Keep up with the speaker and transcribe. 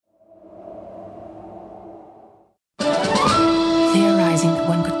that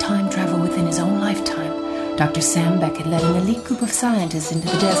one could time travel within his own lifetime, Dr. Sam Beckett led an elite group of scientists into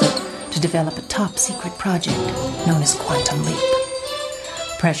the desert to develop a top-secret project known as Quantum Leap.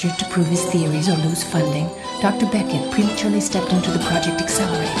 Pressured to prove his theories or lose funding, Dr. Beckett prematurely stepped into the Project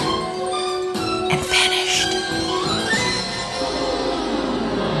Accelerator and vanished.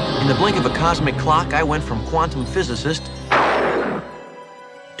 In the blink of a cosmic clock, I went from quantum physicist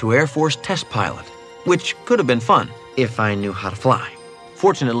to Air Force test pilot, which could have been fun if I knew how to fly.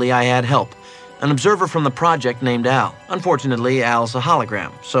 Fortunately, I had help. An observer from the project named Al. Unfortunately, Al's a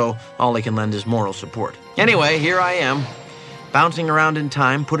hologram, so all he can lend is moral support. Anyway, here I am, bouncing around in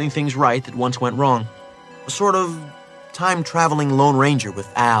time, putting things right that once went wrong. A sort of time-traveling Lone Ranger with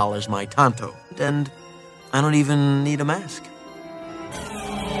Al as my Tonto. And I don't even need a mask.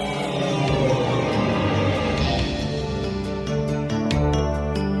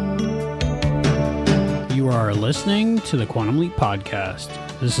 You are listening to the Quantum Leap Podcast.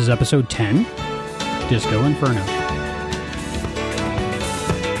 This is episode 10, Disco Inferno.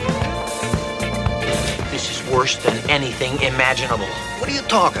 This is worse than anything imaginable. What are you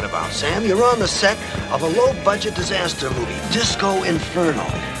talking about, Sam? You're on the set of a low-budget disaster movie, Disco Inferno.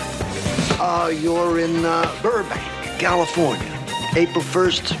 You're in Burbank, California, April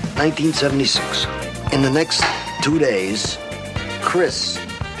 1st, 1976. In the next 2 days, Chris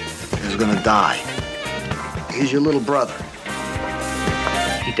is gonna die. He's your little brother.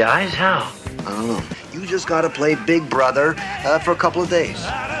 He dies? How? I don't know. You just gotta play big brother for a couple of days.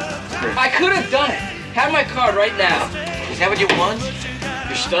 I could have done it. Have my card right now. Is that what you want?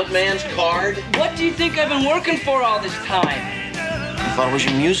 Your stuntman's card? What do you think I've been working for all this time? I thought it was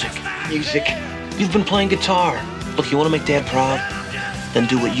your music. Music. You've been playing guitar. Look, you want to make Dad proud? Then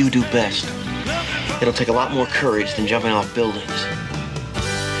do what you do best. It'll take a lot more courage than jumping off buildings.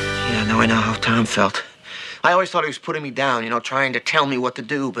 Yeah, now I know how Tom felt. I always thought he was putting me down, trying to tell me what to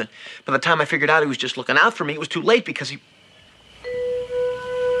do, but by the time I figured out he was just looking out for me, it was too late because he...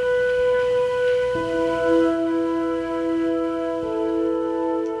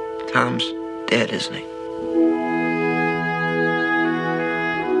 Tom's dead, isn't he?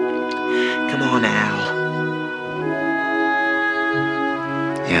 Come on, Al.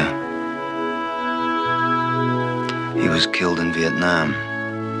 Yeah. He was killed in Vietnam.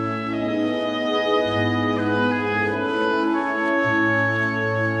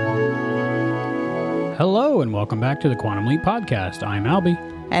 Hello, and welcome back to the Quantum Leap Podcast. I'm Albie.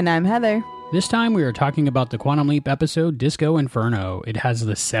 And I'm Heather. This time we are talking about the Quantum Leap episode, Disco Inferno. It has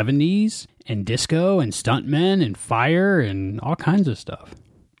the 70s, and disco, and stuntmen, and fire, and all kinds of stuff.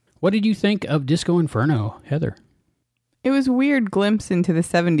 What did you think of Disco Inferno, Heather? It was a weird glimpse into the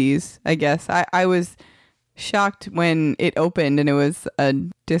 70s, I guess. I was shocked when it opened and it was a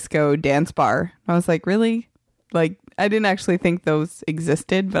disco dance bar. I was like, really? Like, I didn't actually think those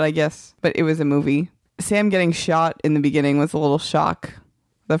existed, but it was a movie. Sam getting shot in the beginning was a little shock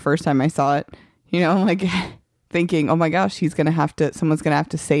the first time I saw it. Like thinking, oh my gosh, someone's gonna have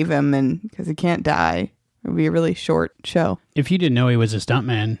to save him, and because he can't die. It would be a really short show. If you didn't know he was a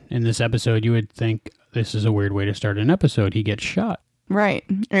stuntman in this episode, you would think this is a weird way to start an episode. He gets shot. Right.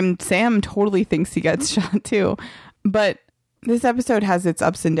 And Sam totally thinks he gets shot too. But this episode has its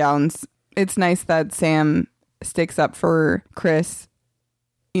ups and downs. It's nice that Sam sticks up for Chris.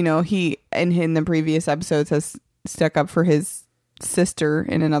 He, in the previous episodes, has stuck up for his sister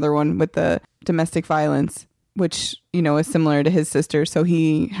in another one with the domestic violence, which, is similar to his sister. So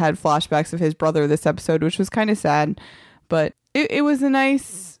he had flashbacks of his brother this episode, which was kind of sad. But it was a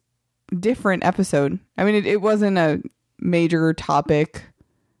nice, different episode. I mean, it wasn't a major topic.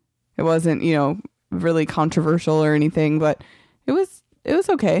 It wasn't, really controversial or anything, but it was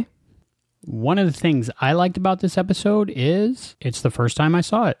okay. One of the things I liked about this episode is it's the first time I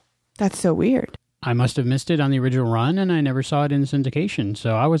saw it. That's so weird. I must have missed it on the original run, and I never saw it in syndication.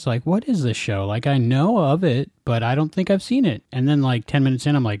 So I was like, what is this show? Like, I know of it, but I don't think I've seen it. And then 10 minutes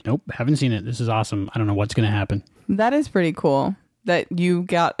in, I'm like, nope, haven't seen it. This is awesome. I don't know what's going to happen. That is pretty cool that you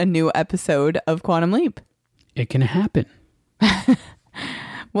got a new episode of Quantum Leap. It can happen.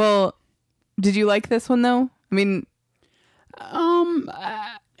 Well, did you like this one, though? I mean...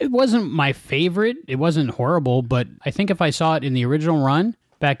 It wasn't my favorite. It wasn't horrible, but I think if I saw it in the original run,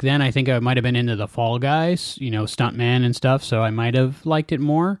 back then I think I might have been into the Fall Guys, stuntman and stuff, so I might have liked it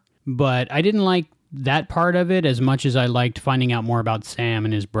more. But I didn't like that part of it as much as I liked finding out more about Sam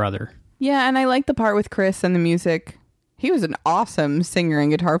and his brother. Yeah, and I like the part with Chris and the music. He was an awesome singer and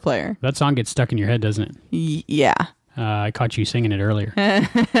guitar player. That song gets stuck in your head, doesn't it? Yeah. I caught you singing it earlier.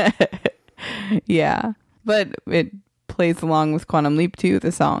 Yeah, but it plays along with Quantum Leap too,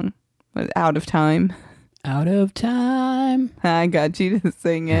 the song. Out of Time. Out of time. I got you to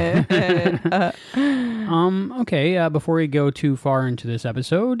sing it. Okay, before we go too far into this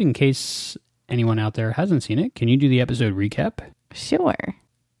episode, in case anyone out there hasn't seen it, can you do the episode recap? Sure.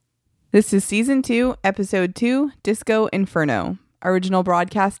 This is Season 2, Episode 2, Disco Inferno. Original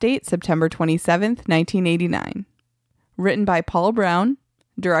broadcast date, September 27th, 1989. Written by Paul Brown.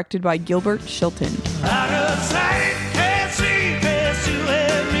 Directed by Gilbert Shilton. Out of sight, can't see, past you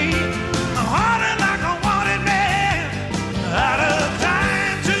and me. I'm harding like a wanted man. Out of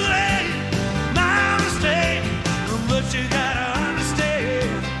time, too late. My mistake, but you gotta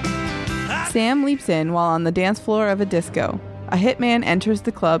understand. Sam leaps in while on the dance floor of a disco. A hitman enters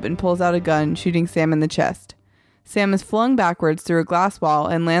the club and pulls out a gun, shooting Sam in the chest. Sam is flung backwards through a glass wall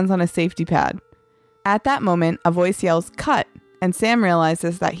and lands on a safety pad. At that moment, a voice yells, "Cut!" and Sam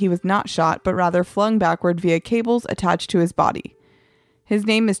realizes that he was not shot, but rather flung backward via cables attached to his body. His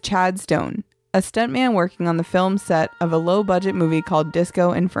name is Chad Stone, a stuntman working on the film set of a low-budget movie called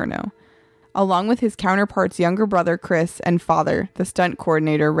Disco Inferno, along with his counterpart's younger brother Chris and father, the stunt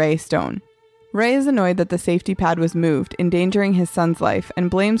coordinator Ray Stone. Ray is annoyed that the safety pad was moved, endangering his son's life, and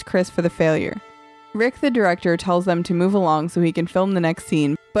blames Chris for the failure. Rick, the director, tells them to move along so he can film the next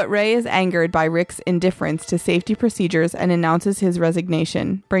scene, but Ray is angered by Rick's indifference to safety procedures and announces his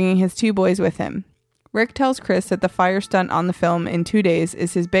resignation, bringing his 2 boys with him. Rick tells Chris that the fire stunt on the film in 2 days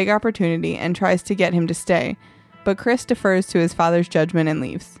is his big opportunity and tries to get him to stay, but Chris defers to his father's judgment and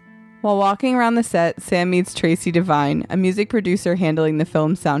leaves. While walking around the set, Sam meets Tracy Devine, a music producer handling the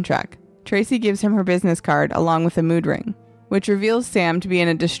film's soundtrack. Tracy gives him her business card along with a mood ring, which reveals Sam to be in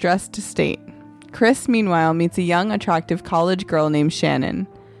a distressed state. Chris, meanwhile, meets a young, attractive college girl named Shannon.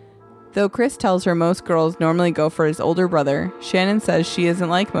 Though Chris tells her most girls normally go for his older brother, Shannon says she isn't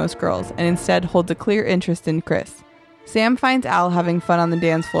like most girls and instead holds a clear interest in Chris. Sam finds Al having fun on the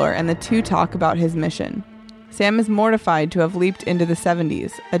dance floor and the two talk about his mission. Sam is mortified to have leaped into the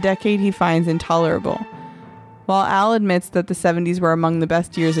 70s, a decade he finds intolerable, while Al admits that the 70s were among the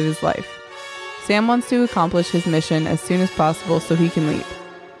best years of his life. Sam wants to accomplish his mission as soon as possible so he can leap.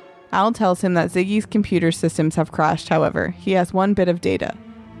 Al tells him that Ziggy's computer systems have crashed, however. He has one bit of data.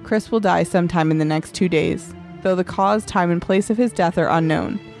 Chris will die sometime in the next 2 days, though the cause, time, and place of his death are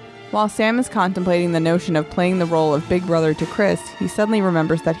unknown. While Sam is contemplating the notion of playing the role of big brother to Chris, he suddenly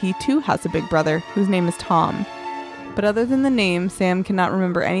remembers that he too has a big brother, whose name is Tom. But other than the name, Sam cannot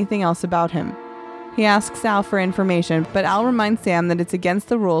remember anything else about him. He asks Al for information, but Al reminds Sam that it's against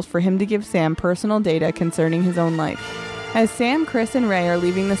the rules for him to give Sam personal data concerning his own life. As Sam, Chris, and Ray are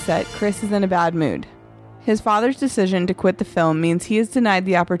leaving the set, Chris is in a bad mood. His father's decision to quit the film means he is denied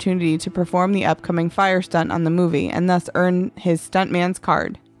the opportunity to perform the upcoming fire stunt on the movie and thus earn his stuntman's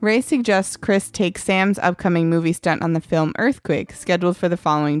card. Ray suggests Chris take Sam's upcoming movie stunt on the film Earthquake, scheduled for the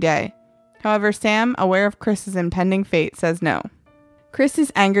following day. However, Sam, aware of Chris's impending fate, says no. Chris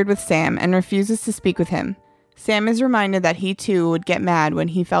is angered with Sam and refuses to speak with him. Sam is reminded that he too would get mad when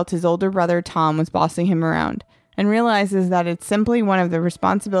he felt his older brother Tom was bossing him around, and realizes that it's simply one of the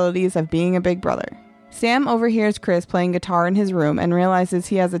responsibilities of being a big brother. Sam overhears Chris playing guitar in his room and realizes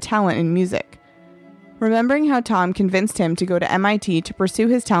he has a talent in music. Remembering how Tom convinced him to go to MIT to pursue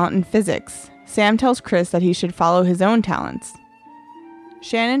his talent in physics, Sam tells Chris that he should follow his own talents.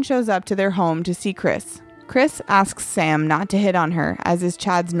 Shannon shows up to their home to see Chris. Chris asks Sam not to hit on her, as is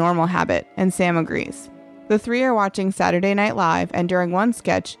Chad's normal habit, and Sam agrees. The 3 are watching Saturday Night Live, and during one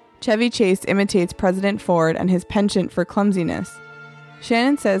sketch, Chevy Chase imitates President Ford and his penchant for clumsiness.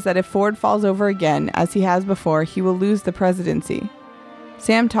 Shannon says that if Ford falls over again, as he has before, he will lose the presidency.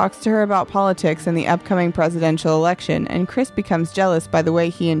 Sam talks to her about politics and the upcoming presidential election, and Chris becomes jealous by the way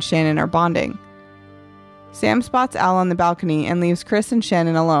he and Shannon are bonding. Sam spots Al on the balcony and leaves Chris and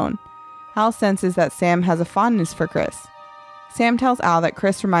Shannon alone. Al senses that Sam has a fondness for Chris. Sam tells Al that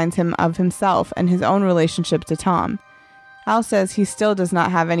Chris reminds him of himself and his own relationship to Tom. Al says he still does not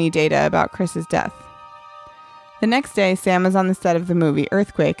have any data about Chris's death. The next day, Sam is on the set of the movie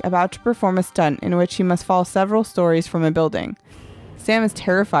Earthquake, about to perform a stunt in which he must fall several stories from a building. Sam is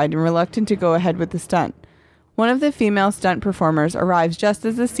terrified and reluctant to go ahead with the stunt. One of the female stunt performers arrives just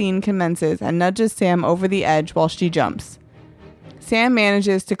as the scene commences and nudges Sam over the edge while she jumps. Sam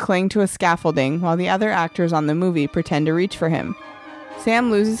manages to cling to a scaffolding while the other actors on the movie pretend to reach for him.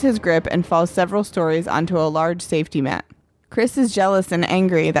 Sam loses his grip and falls several stories onto a large safety mat. Chris is jealous and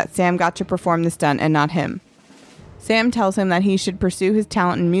angry that Sam got to perform the stunt and not him. Sam tells him that he should pursue his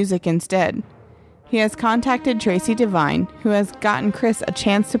talent in music instead. He has contacted Tracy Devine, who has gotten Chris a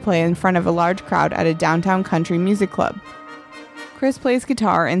chance to play in front of a large crowd at a downtown country music club. Chris plays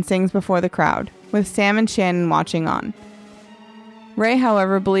guitar and sings before the crowd, with Sam and Shannon watching on. Ray,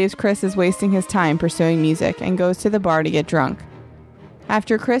 however, believes Chris is wasting his time pursuing music and goes to the bar to get drunk.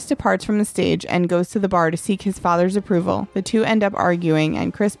 After Chris departs from the stage and goes to the bar to seek his father's approval, the two end up arguing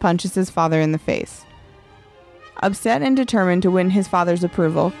and Chris punches his father in the face. Upset and determined to win his father's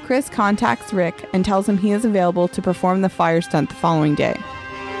approval, Chris contacts Rick and tells him he is available to perform the fire stunt the following day.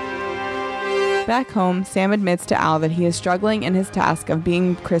 Back home, Sam admits to Al that he is struggling in his task of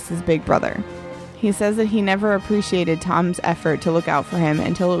being Chris's big brother. He says that he never appreciated Tom's effort to look out for him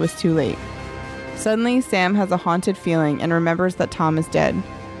until it was too late. Suddenly, Sam has a haunted feeling and remembers that Tom is dead.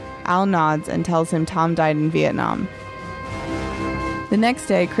 Al nods and tells him Tom died in Vietnam. The next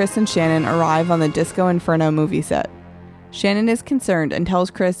day, Chris and Shannon arrive on the Disco Inferno movie set. Shannon is concerned and tells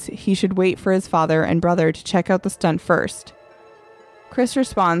Chris he should wait for his father and brother to check out the stunt first. Chris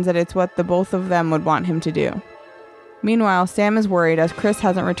responds that it's what the both of them would want him to do. Meanwhile, Sam is worried as Chris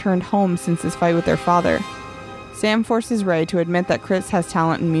hasn't returned home since his fight with their father. Sam forces Ray to admit that Chris has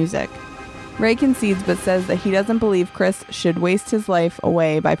talent in music. Ray concedes but says that he doesn't believe Chris should waste his life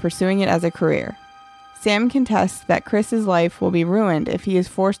away by pursuing it as a career. Sam contests that Chris's life will be ruined if he is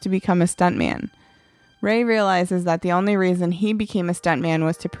forced to become a stuntman. Ray realizes that the only reason he became a stuntman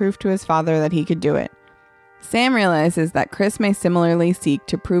was to prove to his father that he could do it. Sam realizes that Chris may similarly seek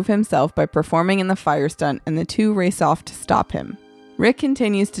to prove himself by performing in the fire stunt, and the two race off to stop him. Rick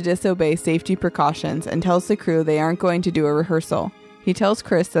continues to disobey safety precautions and tells the crew they aren't going to do a rehearsal. He tells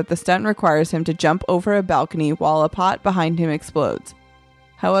Chris that the stunt requires him to jump over a balcony while a pot behind him explodes.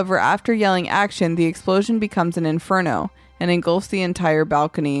 However, after yelling action, the explosion becomes an inferno and engulfs the entire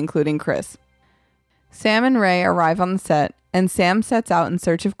balcony, including Chris. Sam and Ray arrive on the set, and Sam sets out in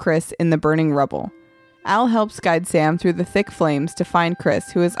search of Chris in the burning rubble. Al helps guide Sam through the thick flames to find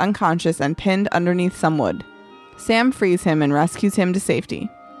Chris, who is unconscious and pinned underneath some wood. Sam frees him and rescues him to safety.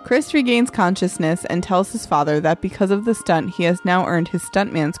 Chris regains consciousness and tells his father that because of the stunt, he has now earned his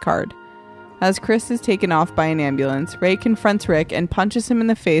stuntman's card. As Chris is taken off by an ambulance, Ray confronts Rick and punches him in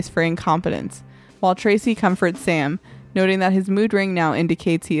the face for incompetence, while Tracy comforts Sam, noting that his mood ring now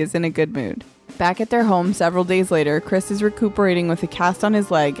indicates he is in a good mood. Back at their home several days later, Chris is recuperating with a cast on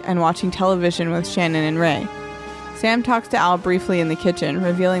his leg and watching television with Shannon and Ray. Sam talks to Al briefly in the kitchen,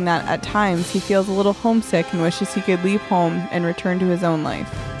 revealing that at times he feels a little homesick and wishes he could leave home and return to his own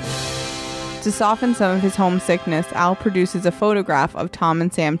life. To soften some of his homesickness, Al produces a photograph of Tom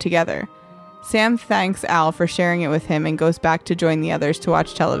and Sam together. Sam thanks Al for sharing it with him and goes back to join the others to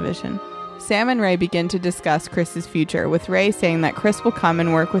watch television. Sam and Ray begin to discuss Chris's future, with Ray saying that Chris will come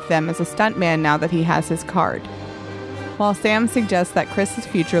and work with them as a stuntman now that he has his card, while Sam suggests that Chris's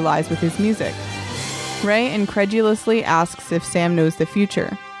future lies with his music. Ray incredulously asks if Sam knows the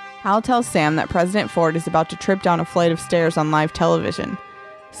future. Al tells Sam that President Ford is about to trip down a flight of stairs on live television.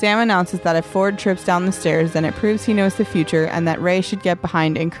 Sam announces that if Ford trips down the stairs, then it proves he knows the future and that Ray should get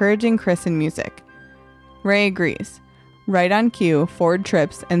behind encouraging Chris in music. Ray agrees. Right on cue, Ford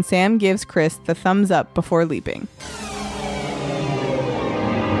trips, and Sam gives Chris the thumbs up before leaping.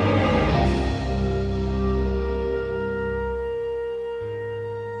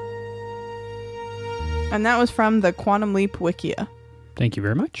 And that was from the Quantum Leap Wikia. Thank you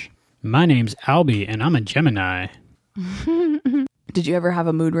very much. My name's Albie, and I'm a Gemini. Did you ever have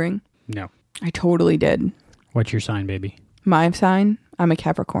a mood ring? No. I totally did. What's your sign, baby? My sign? I'm a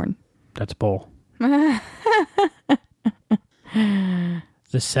Capricorn. That's bull.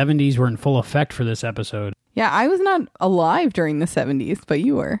 The 70s were in full effect for this episode. Yeah, I was not alive during the 70s, but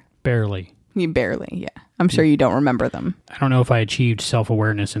you were. Barely. You barely, yeah. I'm sure you don't remember them. I don't know if I achieved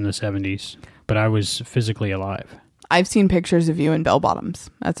self-awareness in the 70s, but I was physically alive. I've seen pictures of you in bell-bottoms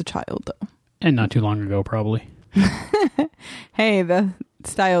as a child, though. And not too long ago, probably. Hey, the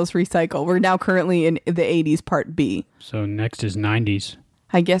styles recycle. We're now currently in the 80s part B. So next is 90s.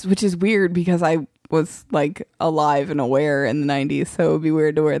 I guess, which is weird because I was like alive and aware in the 90s, so it would be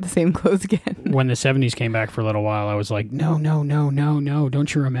weird to wear the same clothes again. When the 70s came back for a little while, I was like, no,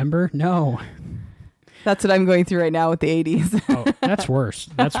 don't you remember? No. That's what I'm going through right now with the 80s. Oh, that's worse.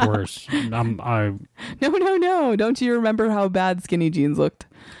 That's worse. No. Don't you remember how bad skinny jeans looked?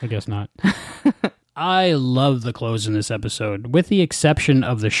 I guess not. I love the clothes in this episode, with the exception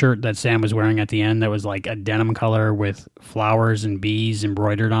of the shirt that Sam was wearing at the end that was like a denim color with flowers and bees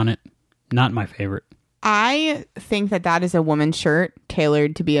embroidered on it. Not my favorite. I think that is a woman's shirt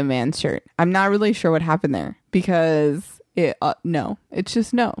tailored to be a man's shirt. I'm not really sure what happened there because it's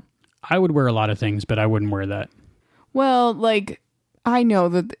just no. I would wear a lot of things, but I wouldn't wear that. Well, like, I know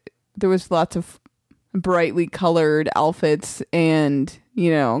that there was lots of brightly colored outfits and,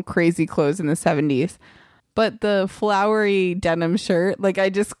 crazy clothes in the 70s. But the flowery denim shirt, like, I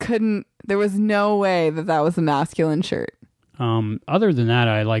just couldn't, there was no way that was a masculine shirt. Other than that,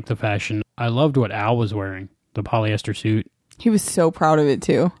 I like the fashion. I loved what Al was wearing, the polyester suit. He was so proud of it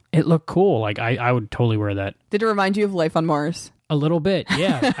too. It looked cool. Like, I would totally wear that. Did it remind you of Life on Mars? A little bit,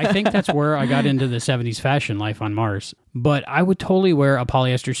 yeah. I think that's where I got into the 70s fashion, Life on Mars. But I would totally wear a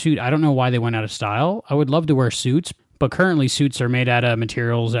polyester suit. I don't know why they went out of style. I would love to wear suits, but currently suits are made out of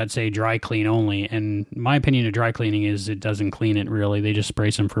materials that say dry clean only. And my opinion of dry cleaning is it doesn't clean it really. They just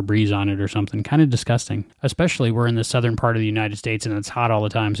spray some Febreze on it or something. Kind of disgusting. Especially we're in the southern part of the United States and it's hot all the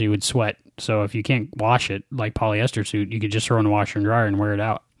time, so you would sweat. So if you can't wash it like polyester suit, you could just throw it in the washer and dryer and wear it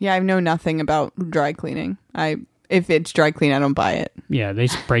out. Yeah, I know nothing about dry cleaning. If it's dry clean, I don't buy it. Yeah, they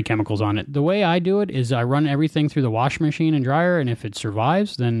spray chemicals on it. The way I do it is I run everything through the washing machine and dryer, and if it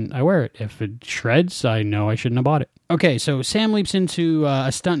survives, then I wear it. If it shreds, I know I shouldn't have bought it. Okay, so Sam leaps into a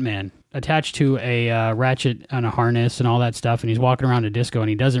stuntman attached to a ratchet and a harness and all that stuff, and he's walking around a disco, and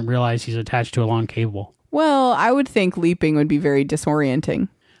he doesn't realize he's attached to a long cable. Well, I would think leaping would be very disorienting.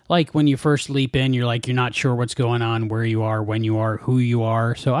 Like when you first leap in, you're not sure what's going on, where you are, when you are, who you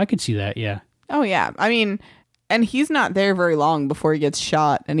are. So I could see that, yeah. Oh, yeah. I mean... And he's not there very long before he gets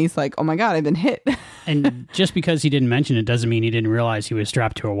shot. And he's like, oh my God, I've been hit. And just because he didn't mention it doesn't mean he didn't realize he was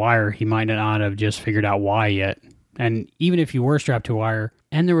strapped to a wire. He might not have just figured out why yet. And even if you were strapped to a wire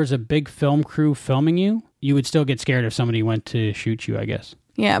and there was a big film crew filming you, you would still get scared if somebody went to shoot you, I guess.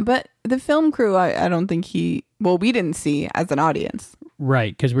 Yeah, but the film crew, I don't think we didn't see as an audience.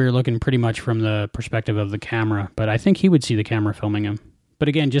 Right, because we were looking pretty much from the perspective of the camera. But I think he would see the camera filming him. But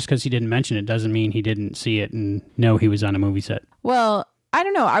again, just because he didn't mention it doesn't mean he didn't see it and know he was on a movie set. Well, I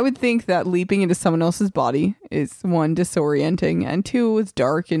don't know. I would think that leaping into someone else's body is, one, disorienting, and two, it's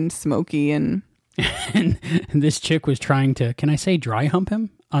dark and smoky. And this chick was trying to, can I say dry hump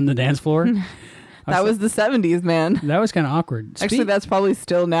him on the dance floor? That was the 70s, man. That was kind of awkward. Actually, that's probably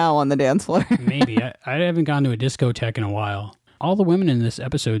still now on the dance floor. Maybe. I haven't gone to a discotheque in a while. All the women in this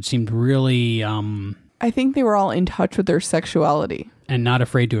episode seemed really... I think they were all in touch with their sexuality. And not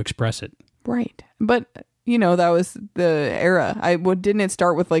afraid to express it. Right. But, that was the era. Didn't it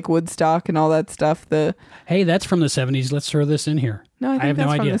start with like Woodstock and all that stuff? Hey, that's from the 70s. Let's throw this in here. No, I think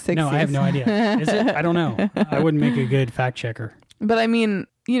that's from the 60s. No, I have no idea. Is it? I don't know. I wouldn't make a good fact checker. But I mean,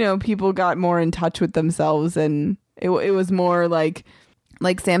 people got more in touch with themselves and it was more like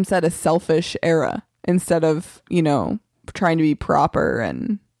Sam said, a selfish era instead of, trying to be proper.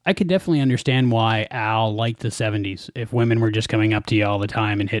 And I could definitely understand why Al liked the 70s if women were just coming up to you all the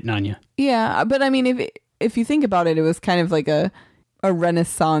time and hitting on you. Yeah, but I mean, if you think about it, it was kind of like a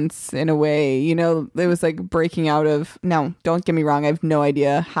renaissance in a way. It was like breaking out of... Now, don't get me wrong, I have no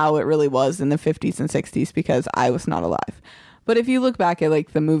idea how it really was in the 50s and 60s because I was not alive. But if you look back at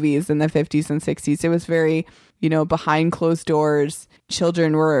like the movies in the 50s and 60s, it was very, behind closed doors.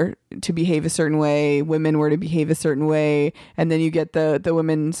 Children were to behave a certain way. Women were to behave a certain way. And then you get the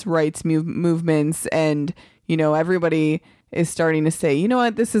women's rights movements and, everybody is starting to say, you know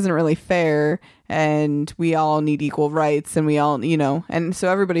what, this isn't really fair. And we all need equal rights and we all, and so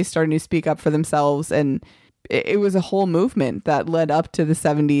everybody's starting to speak up for themselves. And it was a whole movement that led up to the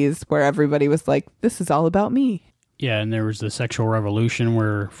 70s where everybody was like, this is all about me. Yeah, and there was the sexual revolution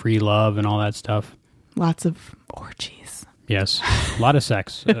where free love and all that stuff. Lots of orgies. Yes, a lot of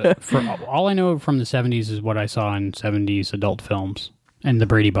sex. For all I know from the 70s is what I saw in 70s adult films. And the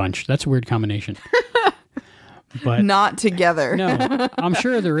Brady Bunch. That's a weird combination. But not together. No, I'm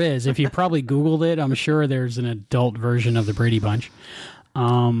sure there is. If you probably Googled it, I'm sure there's an adult version of the Brady Bunch. I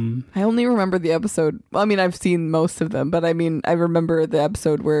only remember the episode. Well, I mean, I've seen most of them, but I mean, I remember the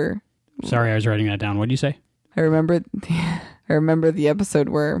episode where... Sorry, I was writing that down. What did you say? I remember the episode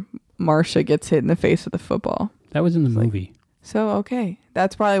where Marcia gets hit in the face with a football. That was in the movie. So, okay.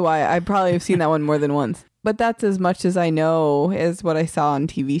 That's probably why I probably have seen that one more than once. But that's as much as I know is what I saw on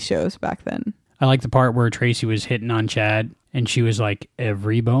TV shows back then. I like the part where Tracy was hitting on Chad and she was like,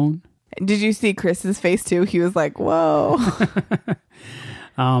 every bone? Did you see Chris's face too? He was like, whoa.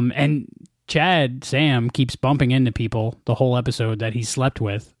 And Sam keeps bumping into people the whole episode that he slept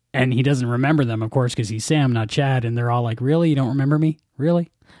with. And he doesn't remember them, of course, because he's Sam, not Chad. And they're all like, really? You don't remember me? Really?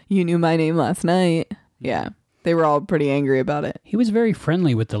 You knew my name last night. Yeah. They were all pretty angry about it. He was very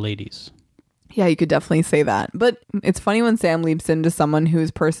friendly with the ladies. Yeah, you could definitely say that. But it's funny when Sam leaps into someone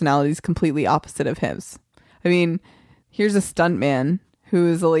whose personality is completely opposite of his. I mean, here's a stuntman who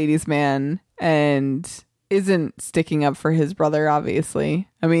is a ladies' man and isn't sticking up for his brother, obviously.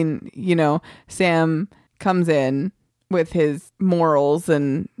 I mean, Sam comes in with his morals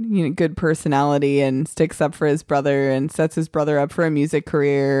and good personality and sticks up for his brother and sets his brother up for a music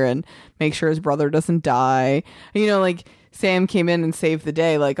career and makes sure his brother doesn't die. Sam came in and saved the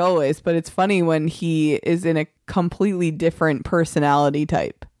day like always, but it's funny when he is in a completely different personality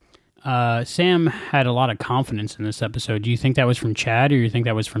type. Sam had a lot of confidence in this episode. Do you think that was from Chad or do you think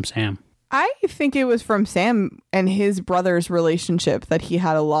that was from Sam? I think it was from Sam and his brother's relationship, that he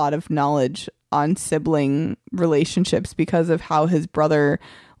had a lot of knowledge on sibling relationships because of how his brother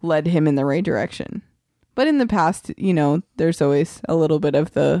led him in the right direction. But in the past, you know, there's always a little bit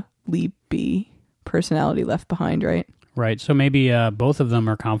of the leapy personality left behind, right? Right. So maybe both of them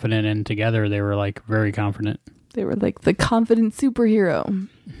are confident, and together they were like very confident. They were like the confident superhero.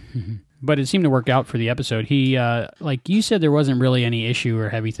 But it seemed to work out for the episode. He, like you said, there wasn't really any issue or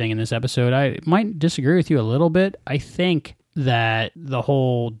heavy thing in this episode. I might disagree with you a little bit. I think that the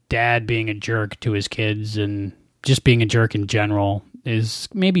whole dad being a jerk to his kids and just being a jerk in general is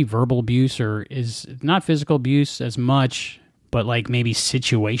maybe verbal abuse, or is not physical abuse as much, but like maybe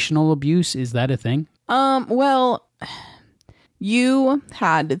situational abuse. Is that a thing? Well, you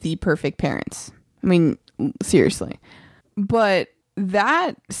had the perfect parents. I mean, seriously. But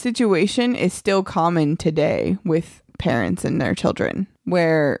that situation is still common today with parents and their children,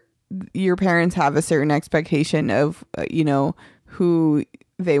 where your parents have a certain expectation of, you know, who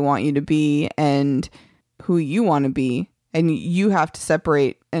they want you to be and who you want to be. And you have to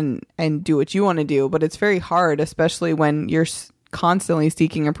separate and do what you want to do. But it's very hard, especially when you're constantly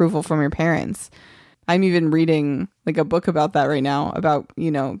seeking approval from your parents. I'm even reading like a book about that right now, about,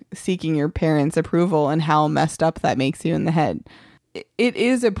 you know, seeking your parents' approval and how messed up that makes you in the head. It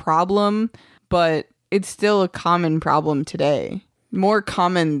is a problem, but it's still a common problem today. More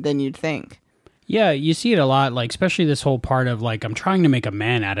common than you'd think. Yeah, you see it a lot, like especially this whole part of like, I'm trying to make a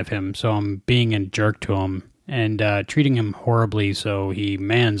man out of him, so I'm being a jerk to him and treating him horribly so he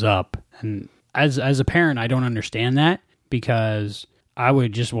mans up. And as a parent, I don't understand that, because I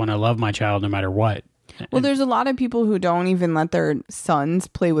would just want to love my child no matter what. Well, there's a lot of people who don't even let their sons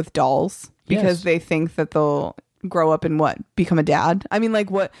play with dolls because they think that they'll grow up and become a dad. I mean,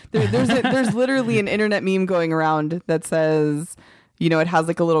 like what? There's literally an internet meme going around that says, you know, it has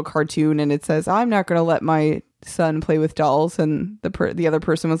like a little cartoon and it says, I'm not going to let my son play with dolls. And the other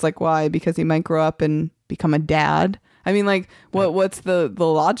person was like, why? Because he might grow up and become a dad. I mean, like what's the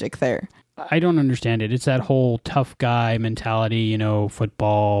logic there? I don't understand it. It's that whole tough guy mentality, you know,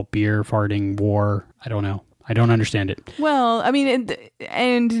 football, beer, farting, war. I don't know. I don't understand it. Well, I mean,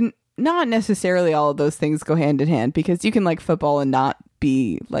 and not necessarily all of those things go hand in hand, because you can like football and not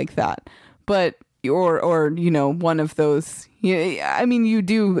be like that. But or you know, one of those, I mean, you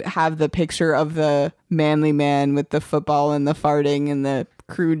do have the picture of the manly man with the football and the farting and the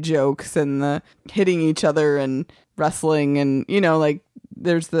crude jokes and the hitting each other and wrestling, and you know, like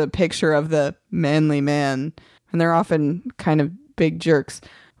there's the picture of the manly man, and they're often kind of big jerks.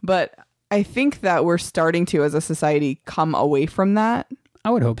 But I think that we're starting to, as a society, come away from that. I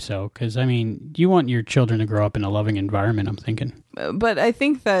would hope so, because, I mean, you want your children to grow up in a loving environment, I'm thinking. But I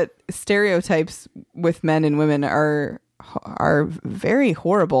think that stereotypes with men and women are very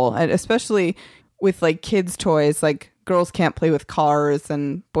horrible, and especially with, like, kids' toys. Like, girls can't play with cars,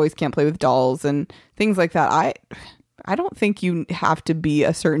 and boys can't play with dolls, and things like that. I don't think you have to be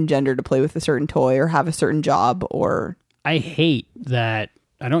a certain gender to play with a certain toy or have a certain job, or... I hate that.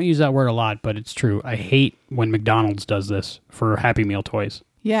 I don't use that word a lot, but it's true. I hate when McDonald's does this for Happy Meal toys.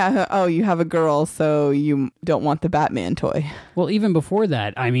 Yeah, oh, you have a girl, so you don't want the Batman toy. Well, even before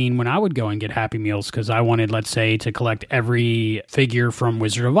that, I mean, when I would go and get Happy Meals, because I wanted, let's say, to collect every figure from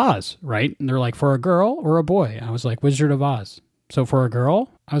Wizard of Oz, right? And they're like, for a girl or a boy? I was like, Wizard of Oz. So for a girl,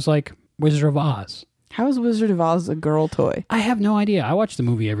 I was like, Wizard of Oz. How is Wizard of Oz a girl toy? I have no idea. I watched the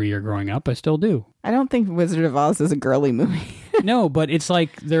movie every year growing up. I still do. I don't think Wizard of Oz is a girly movie. No, but it's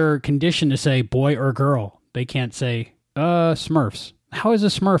like they're conditioned to say boy or girl. They can't say, Smurfs. How is a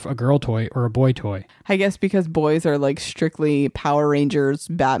Smurf a girl toy or a boy toy? I guess because boys are like strictly Power Rangers,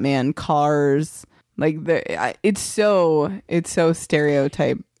 Batman, Cars. Like it's so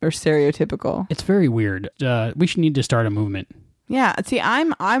stereotypical. It's very weird. We should need to start a movement. Yeah. See,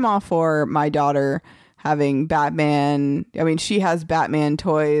 I'm all for my daughter having Batman. I mean, she has Batman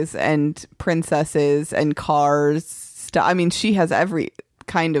toys and princesses and cars stuff. I mean, she has every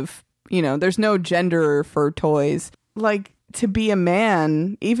kind of, you know, there's no gender for toys. Like, to be a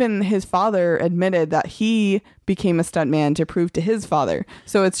man, even his father admitted that he became a stuntman to prove to his father.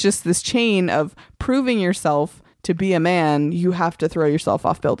 So it's just this chain of proving yourself to be a man, you have to throw yourself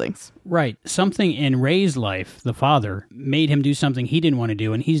off buildings. Right. Something in Ray's life, the father, made him do something he didn't want to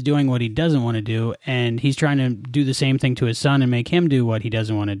do, and he's doing what he doesn't want to do, and he's trying to do the same thing to his son and make him do what he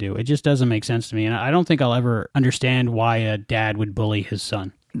doesn't want to do. It just doesn't make sense to me, and I don't think I'll ever understand why a dad would bully his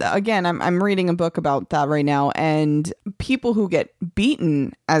son. again, I'm reading a book about that right now, and people who get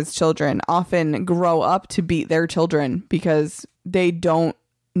beaten as children often grow up to beat their children because they don't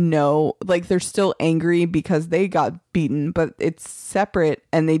know, like they're still angry because they got beaten, but it's separate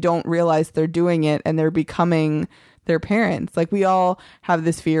and they don't realize they're doing it and they're becoming their parents. Like we all have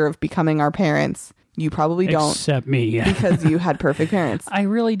this fear of becoming our parents. You probably don't. Except me. Because you had perfect parents. I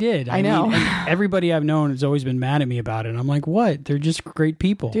really did. I know. mean, and everybody I've known has always been mad at me about it. And I'm like, what? They're just great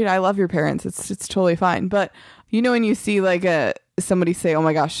people. Dude, I love your parents. It's totally fine. But you know when you see like somebody say, oh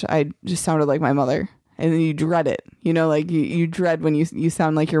my gosh, I just sounded like my mother. And then you dread it. You know, like you dread when you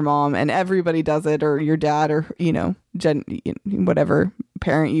sound like your mom, and everybody does it, or your dad, or, you know, whatever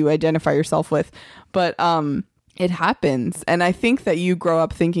parent you identify yourself with. But it happens. And I think that you grow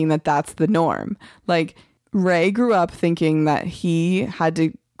up thinking that that's the norm. Like Ray grew up thinking that he had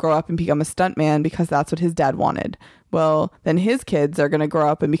to grow up and become a stuntman because that's what his dad wanted. Well, then his kids are going to grow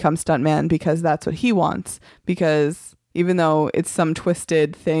up and become stuntman because that's what he wants. Because even though it's some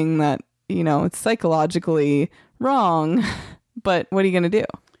twisted thing that, you know, it's psychologically wrong, but what are you going to do?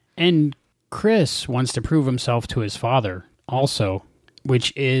 And Chris wants to prove himself to his father also,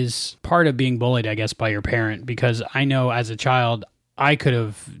 which is part of being bullied, I guess, by your parent. Because I know as a child, I could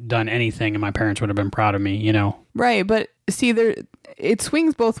have done anything and my parents would have been proud of me, you know? Right. But see, it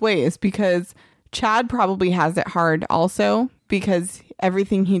swings both ways, because Chad probably has it hard also because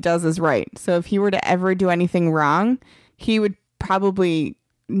everything he does is right. So if he were to ever do anything wrong, he would probably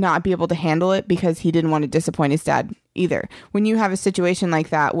not be able to handle it because he didn't want to disappoint his dad either. When you have a situation like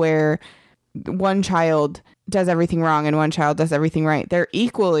that where one child does everything wrong and one child does everything right, they're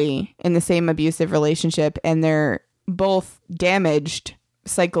equally in the same abusive relationship, and they're both damaged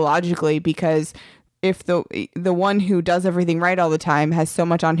psychologically, because if the one who does everything right all the time has so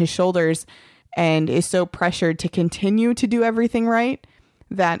much on his shoulders and is so pressured to continue to do everything right,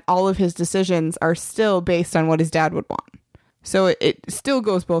 that all of his decisions are still based on what his dad would want. So it still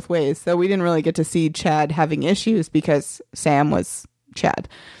goes both ways. So we didn't really get to see Chad having issues because Sam was Chad.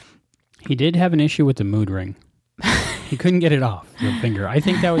 He did have an issue with the mood ring. He couldn't get it off the finger. I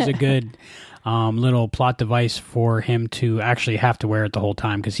think that was a good little plot device for him to actually have to wear it the whole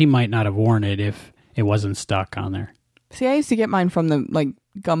time, because he might not have worn it if it wasn't stuck on there. See, I used to get mine from the like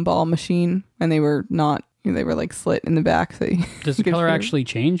gumball machine, and they were not, they were like slit in the back. So does the color actually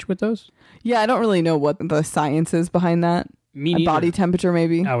change with those? Yeah, I don't really know what the science is behind that. Me neither. Body temperature,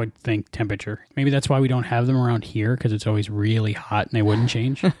 maybe. I would think temperature. Maybe that's why we don't have them around here, because it's always really hot and they wouldn't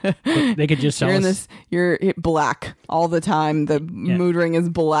change. But they could just sell You're black all the time. The mood ring is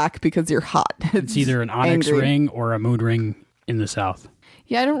black because you're hot. It's either an onyx ring or a mood ring in the South.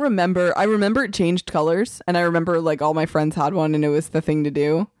 Yeah, I don't remember. I remember it changed colors, and I remember like all my friends had one and it was the thing to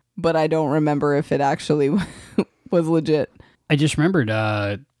do, but I don't remember if it actually was legit. I just remembered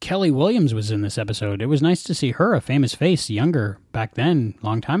Kelly Williams was in this episode. It was nice to see her, a famous face, younger back then,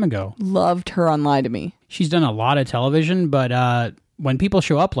 long time ago. Loved her on Lie to Me. She's done a lot of television, but when people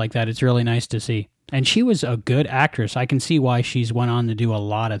show up like that, it's really nice to see. And she was a good actress. I can see why she's went on to do a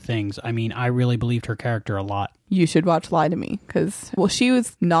lot of things. I mean, I really believed her character a lot. You should watch Lie to Me, because, well, she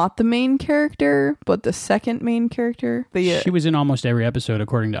was not the main character, but the second main character. She was in almost every episode,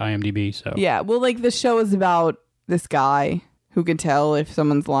 according to IMDb. So yeah, well, like the show is about this guy who can tell if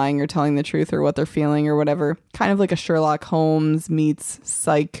someone's lying or telling the truth or what they're feeling or whatever. Kind of like a Sherlock Holmes meets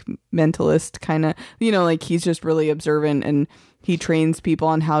psych mentalist kind of, like he's just really observant and he trains people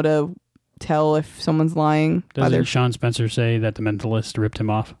on how to tell if someone's lying. Doesn't Sean Spencer say that the mentalist ripped him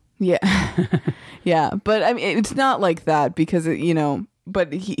off? Yeah. Yeah. But I mean, it's not like that because,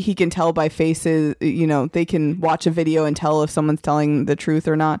 but he can tell by faces, they can watch a video and tell if someone's telling the truth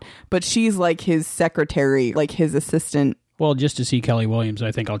or not. But she's like his secretary, like his assistant. Well, just to see Kelly Williams,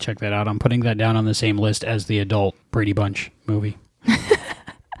 I think I'll check that out. I'm putting that down on the same list as the adult Brady Bunch movie.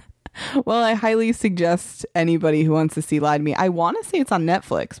 Well, I highly suggest anybody who wants to see Lie to Me. I want to say it's on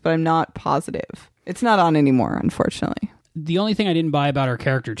Netflix, but I'm not positive. It's not on anymore, unfortunately. The only thing I didn't buy about her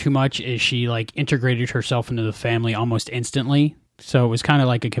character too much is she integrated herself into the family almost instantly. So it was kind of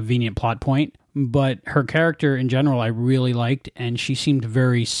like a convenient plot point. But her character in general I really liked, and she seemed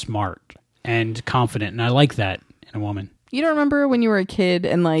very smart and confident, and I like that in a woman. You don't remember when you were a kid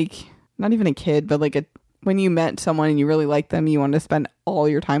and not even a kid, but when you met someone and you really liked them, you wanted to spend all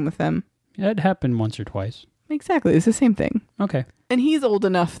your time with them? Yeah, it happened once or twice. Exactly. It's the same thing. Okay. And he's old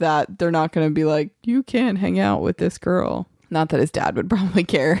enough that they're not going to be like, you can't hang out with this girl. Not that his dad would probably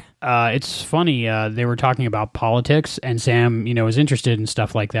care. It's funny. They were talking about politics, and Sam, was interested in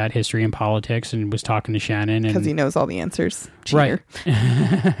stuff like that, history and politics, and was talking to Shannon. Because he knows all the answers. Cheater.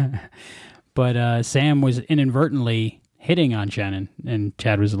 Right. But Sam was inadvertently hitting on Shannon, and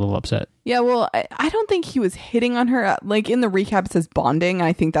Chad was a little upset. Yeah, well, I don't think he was hitting on her. Like, in the recap, it says bonding.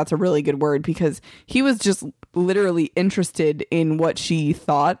 I think that's a really good word because he was just literally interested in what she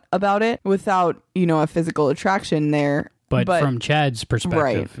thought about it without, a physical attraction there. But from Chad's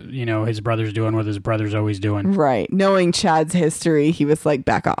perspective, right. His brother's doing what his brother's always doing. Right. Knowing Chad's history, he was like,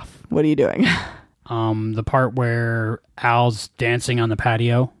 back off. What are you doing? The part where Al's dancing on the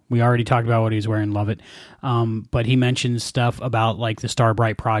patio, we already talked about what he's wearing, love it. But he mentions stuff about like the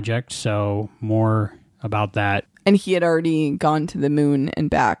Starbright project, so more about that. And he had already gone to the moon and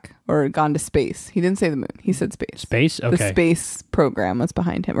back, or gone to space. He didn't say the moon. He said space. Space? Okay. The space program was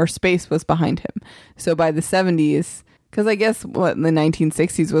behind him, or space was behind him. So by the 70s, because I guess in the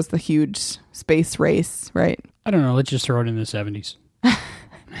 1960s was the huge space race, right? I don't know. Let's just throw it in the 70s.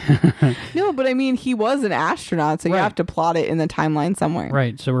 No, but I mean, he was an astronaut, so you Right. have to plot it in the timeline somewhere.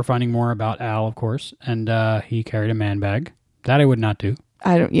 Right. So we're finding more about Al, of course, and he carried a man bag. That I would not do.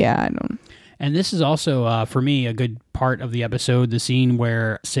 I don't. And this is also, for me, a good part of the episode, the scene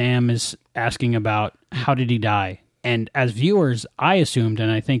where Sam is asking about how did he die? And as viewers, I assumed,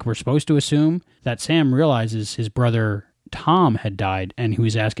 and I think we're supposed to assume, that Sam realizes his brother Tom had died, and he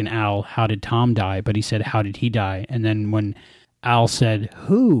was asking Al, how did Tom die? But he said, how did he die? And then when Al said,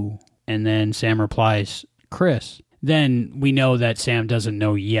 who? And then Sam replies, Chris. Then we know that Sam doesn't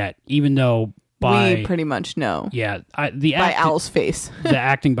know yet, even though we pretty much know. Yeah. By Al's face. The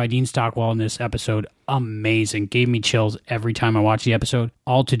acting by Dean Stockwell in this episode, amazing. Gave me chills every time I watched the episode.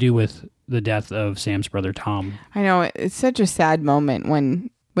 All to do with the death of Sam's brother, Tom. I know. It's such a sad moment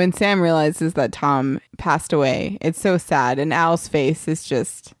when Sam realizes that Tom passed away. It's so sad. And Al's face is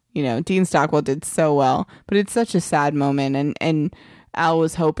just, Dean Stockwell did so well. But it's such a sad moment. And Al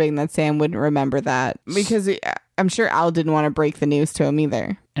was hoping that Sam wouldn't remember that. Because I'm sure Al didn't want to break the news to him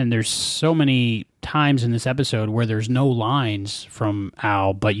either. And there's so many times in this episode where there's no lines from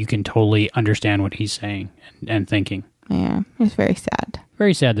Al, but you can totally understand what he's saying and thinking. Yeah, it's very sad.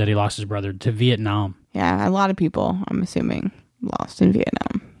 Very sad that he lost his brother to Vietnam. Yeah, a lot of people, I'm assuming, lost in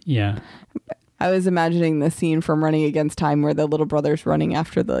Vietnam. Yeah. I was imagining the scene from Running Against Time where the little brother's running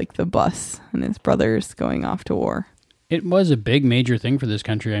after the bus and his brother's going off to war. It was a big major thing for this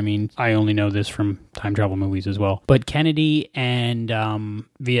country. I mean, I only know this from time travel movies as well. But Kennedy and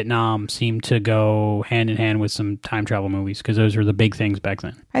Vietnam seem to go hand in hand with some time travel movies because those were the big things back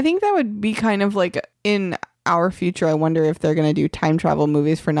then. I think that would be kind of like in our future. I wonder if they're going to do time travel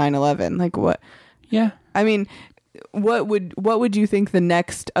movies for 9/11. Like what? Yeah. I mean, what would you think the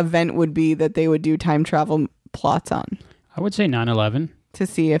next event would be that they would do time travel plots on? I would say 9/11. To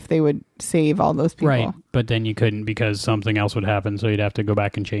see if they would save all those people. Right, but then you couldn't because something else would happen, so you'd have to go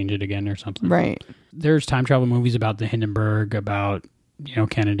back and change it again or something. Right. There's time travel movies about the Hindenburg, about,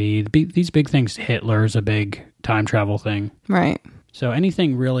 Kennedy. These big things. Hitler's a big time travel thing. Right. So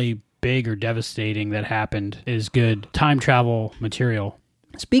anything really big or devastating that happened is good time travel material.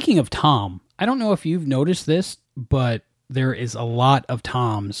 Speaking of Tom, I don't know if you've noticed this, but there is a lot of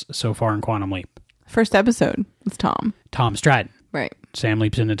Toms so far in Quantum Leap. First episode was Tom. Tom Stratton. Right. Sam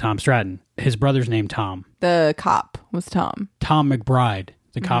leaps into Tom Stratton. His brother's named Tom. The cop was Tom. Tom McBride,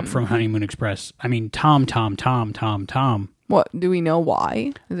 the cop from Honeymoon Express. I mean, Tom. What? Do we know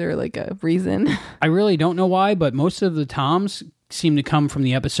why? Is there like a reason? I really don't know why, but most of the Toms seem to come from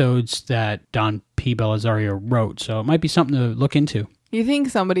the episodes that Don P. Belisario wrote, so it might be something to look into. You think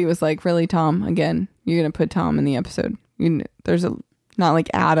somebody was like, really, Tom? Again, you're going to put Tom in the episode. There's not like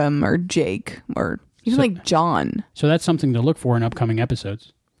Adam or Jake or... Even like John. So that's something to look for in upcoming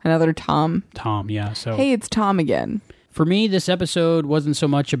episodes. Another Tom. Tom, yeah. So hey, it's Tom again. For me, this episode wasn't so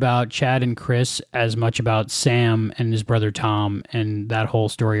much about Chad and Chris as much about Sam and his brother Tom and that whole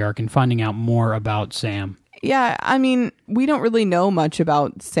story arc and finding out more about Sam. Yeah, I mean, we don't really know much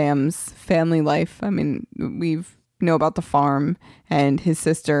about Sam's family life. I mean, we know about the farm and his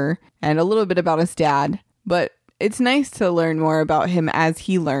sister and a little bit about his dad, but it's nice to learn more about him as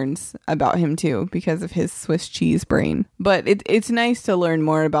he learns about him too, because of his Swiss cheese brain. But it's nice to learn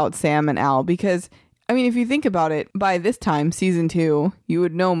more about Sam and Al because, I mean, if you think about it, by this time, season 2, you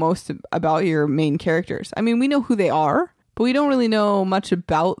would know most about your main characters. I mean, we know who they are, but we don't really know much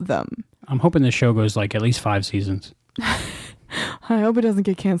about them. I'm hoping this show goes like at least 5 seasons. I hope it doesn't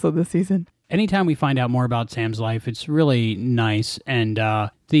get canceled this season. Anytime we find out more about Sam's life, it's really nice. And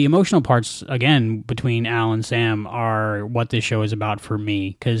the emotional parts, again, between Al and Sam are what this show is about for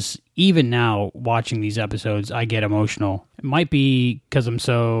me. Because even now, watching these episodes, I get emotional. It might be because I'm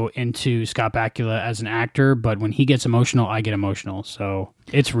so into Scott Bakula as an actor, but when he gets emotional, I get emotional. So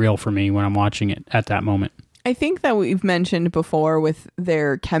it's real for me when I'm watching it at that moment. I think that we've mentioned before with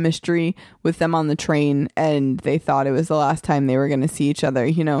their chemistry with them on the train, and they thought it was the last time they were going to see each other.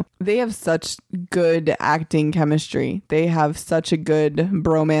 You know, they have such good acting chemistry. They have such a good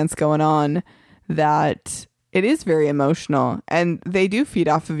bromance going on that it is very emotional, and they do feed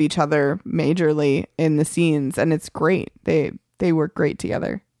off of each other majorly in the scenes, and it's great. They work great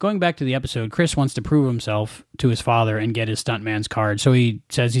together. Going back to the episode, Chris wants to prove himself to his father and get his stuntman's card, so he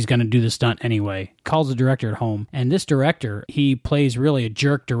says he's going to do the stunt anyway. Calls the director at home, and this director, he plays really a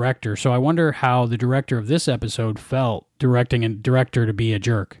jerk director, so I wonder how the director of this episode felt directing a director to be a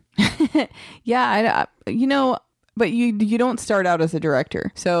jerk. Yeah, but you don't start out as a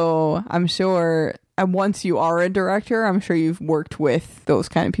director, so I'm sure once you are a director, I'm sure you've worked with those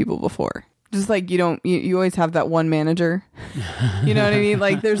kind of people before. Just like you always have that one manager. You know what I mean?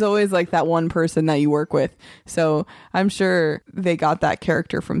 Like there's always like that one person that you work with. So I'm sure they got that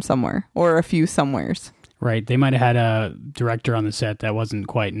character from somewhere or a few somewheres. Right. They might have had a director on the set that wasn't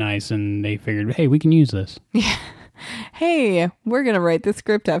quite nice and they figured, hey, we can use this. Yeah. Hey, we're going to write the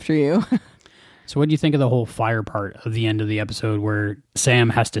script after you. So what do you think of the whole fire part of the end of the episode where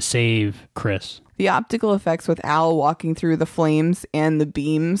Sam has to save Chris? The optical effects with Al walking through the flames and the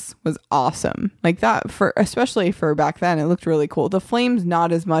beams was awesome. Like that, especially for back then, it looked really cool. The flames,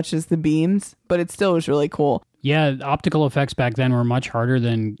 not as much as the beams, but it still was really cool. Yeah, optical effects back then were much harder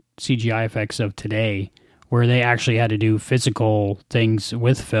than CGI effects of today, where they actually had to do physical things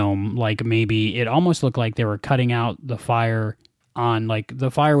with film. Like maybe it almost looked like they were cutting out the fire on, like the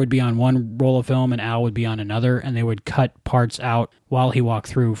fire would be on one roll of film and Al would be on another, and they would cut parts out while he walked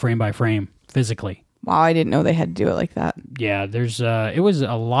through frame by frame physically. Wow, I didn't know they had to do it like that. Yeah, it was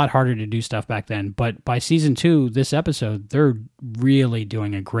a lot harder to do stuff back then, but by season 2, this episode, they're really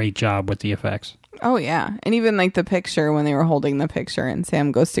doing a great job with the effects. Oh yeah, and even like the picture when they were holding the picture and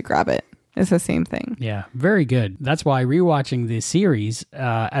Sam goes to grab it. It's the same thing. Yeah, very good. That's why rewatching the series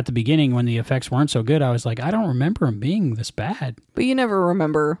at the beginning when the effects weren't so good, I was like, I don't remember them being this bad. But you never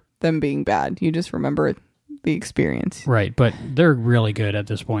remember them being bad. You just remember the experience. Right, but they're really good at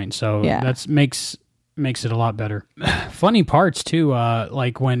this point, so yeah. That makes it a lot better. Funny parts, too,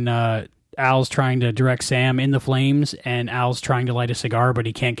 like when Al's trying to direct Sam in the flames and Al's trying to light a cigar, but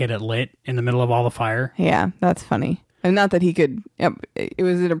he can't get it lit in the middle of all the fire. Yeah, that's funny. And not that he could, it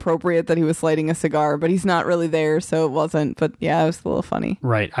was inappropriate that he was lighting a cigar, but he's not really there, so it wasn't. But yeah, it was a little funny.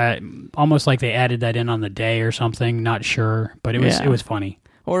 Right. Almost like they added that in on the day or something, not sure, but it was funny.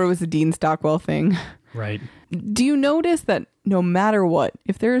 Or it was a Dean Stockwell thing. Right. Do you notice that no matter what,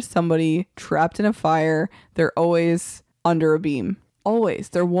 if there is somebody trapped in a fire, they're always under a beam? Always.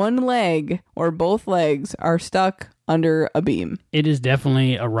 Their one leg or both legs are stuck under a beam. It is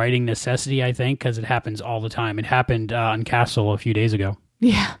definitely a writing necessity, I think, because it happens all the time. It happened on Castle a few days ago.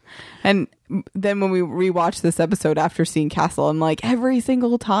 Yeah. And then when we rewatched this episode after seeing Castle, I'm like, every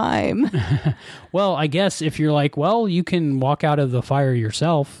single time. Well, I guess if you're like, well, you can walk out of the fire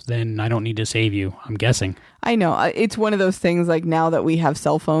yourself, then I don't need to save you, I'm guessing. I know. It's one of those things like now that we have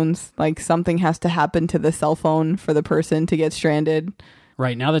cell phones, like something has to happen to the cell phone for the person to get stranded.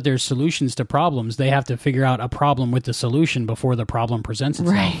 Right. Now that there's solutions to problems, they have to figure out a problem with the solution before the problem presents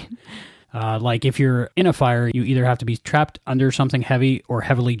itself. Right. Like if you're in a fire, you either have to be trapped under something heavy or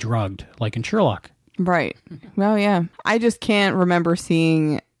heavily drugged, like in Sherlock. Right. Well, yeah. I just can't remember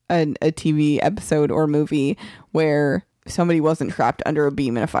seeing a TV episode or movie where somebody wasn't trapped under a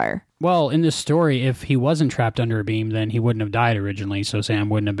beam in a fire. Well, in this story, if he wasn't trapped under a beam, then he wouldn't have died originally, so Sam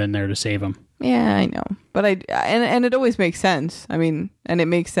wouldn't have been there to save him. Yeah, I know. But and it always makes sense. I mean, and it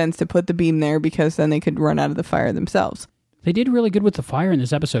makes sense to put the beam there because then they could run out of the fire themselves. They did really good with the fire in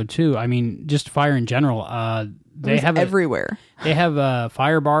this episode, too. I mean, just fire in general. They have everywhere. They have a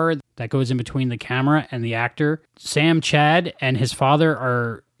fire bar that goes in between the camera and the actor. Sam, Chad, and his father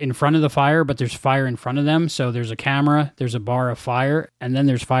are in front of the fire, but there's fire in front of them. So there's a camera, there's a bar of fire, and then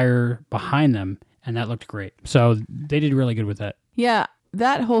there's fire behind them. And that looked great. So they did really good with that. Yeah,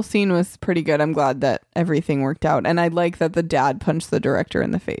 that whole scene was pretty good. I'm glad that everything worked out. And I like that the dad punched the director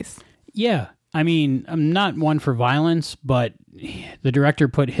in the face. Yeah. I mean, I'm not one for violence, but the director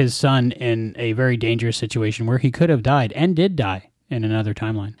put his son in a very dangerous situation where he could have died and did die in another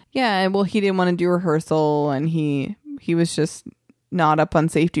timeline. Yeah, well, he didn't want to do rehearsal, and he was just not up on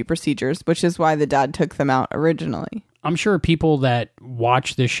safety procedures, which is why the dad took them out originally. I'm sure people that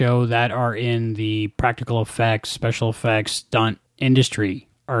watch the show that are in the practical effects, special effects, stunt industry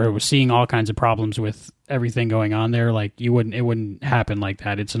are seeing all kinds of problems with everything going on there. Like it wouldn't happen like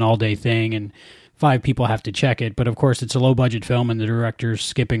that. It's an all-day thing and 5 people have to check it. But of course it's a low-budget film and the director's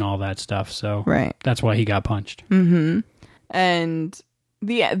skipping all that stuff. So right. That's why he got punched. Mm-hmm. And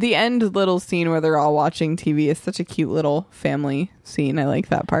The end little scene where they're all watching TV is such a cute little family scene. I like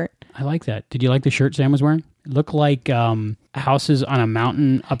that part. I like that. Did you like the shirt Sam was wearing? It looked like houses on a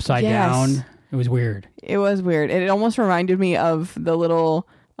mountain upside down. It was weird. It was weird. It almost reminded me of the little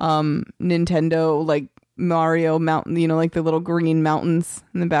Nintendo, like, Mario mountain, like the little green mountains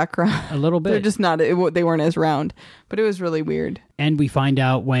in the background. A little bit. They're just not, they weren't as round, but it was really weird. And we find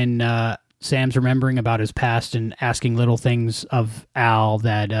out when Sam's remembering about his past and asking little things of Al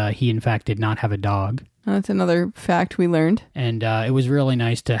that he, in fact, did not have a dog. That's another fact we learned. And it was really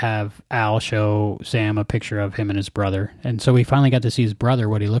nice to have Al show Sam a picture of him and his brother. And so we finally got to see his brother,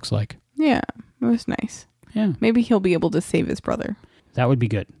 what he looks like. Yeah, it was nice. Yeah. Maybe he'll be able to save his brother. That would be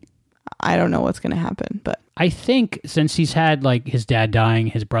good. I don't know what's going to happen, but... I think since he's had, like, his dad dying,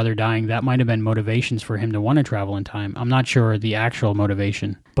 his brother dying, that might have been motivations for him to want to travel in time. I'm not sure the actual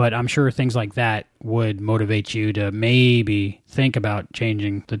motivation, but I'm sure things like that would motivate you to maybe think about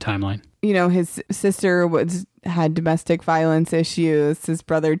changing the timeline. His sister had domestic violence issues. His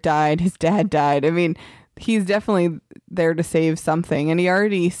brother died. His dad died. I mean, he's definitely there to save something, and he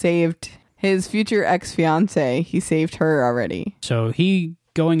already saved his future ex-fiance. He saved her already. So he...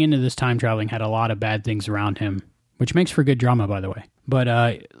 going into this time traveling had a lot of bad things around him, which makes for good drama, by the way. But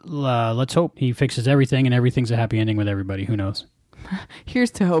let's hope he fixes everything and everything's a happy ending with everybody. Who knows?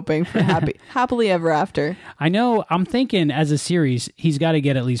 Here's to hoping for happily ever after. I know. I'm thinking as a series, he's got to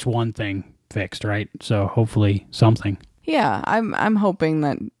get at least one thing fixed, right? So hopefully something. Yeah, I'm hoping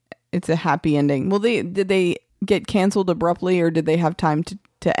that it's a happy ending. Well, did they get canceled abruptly, or did they have time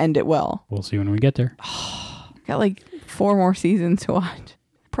to end it well? We'll see when we get there. Got like 4 more seasons to watch.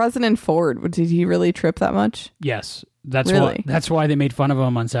 President Ford, did he really trip that much? Yes. That's really? That's why they made fun of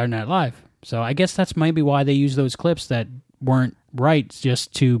him on Saturday Night Live. So I guess that's maybe why they use those clips that weren't right,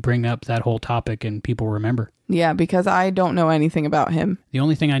 just to bring up that whole topic and people remember. Yeah, because I don't know anything about him. The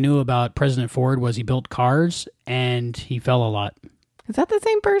only thing I knew about President Ford was he built cars and he fell a lot. Is that the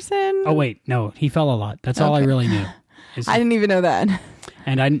same person? Oh, wait. No, he fell a lot. That's all I really knew. I didn't even know that.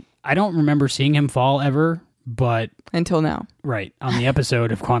 And I don't remember seeing him fall ever, but... until now. Right. On the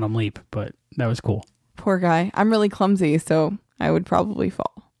episode of Quantum Leap, but that was cool. Poor guy. I'm really clumsy, so I would probably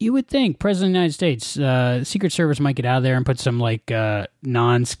fall. You would think President of the United States, Secret Service might get out of there and put some like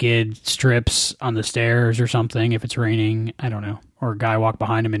non-skid strips on the stairs or something if it's raining. I don't know. Or a guy walk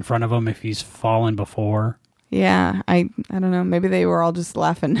behind him in front of him if he's fallen before. Yeah, I don't know. Maybe they were all just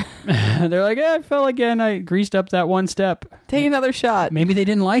laughing. They're like, I fell again. I greased up that one step. Take another shot. Maybe they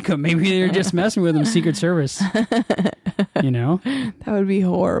didn't like him. Maybe they were just messing with him, Secret Service. That would be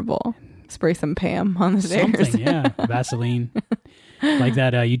horrible. Spray some Pam on the stairs. Something, yeah. Vaseline. Like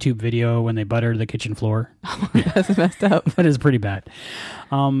that YouTube video when they butter the kitchen floor. Oh, that's messed up. That is pretty bad.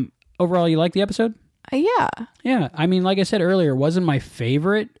 Overall, you like the episode? Yeah. Yeah. I mean, like I said earlier, it wasn't my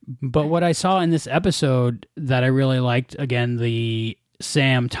favorite, but what I saw in this episode that I really liked, again, the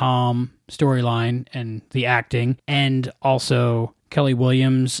Sam-Tom storyline and the acting, and also Kelly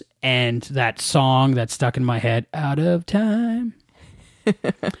Williams and that song that stuck in my head, Out of Time.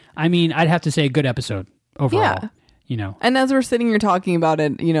 I mean, I'd have to say a good episode overall. Yeah. And as we're sitting here talking about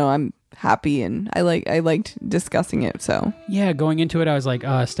it, I'm happy and I liked discussing it. So yeah, going into it, I was like,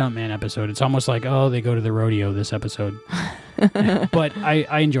 stuntman episode. It's almost like, they go to the rodeo this episode. But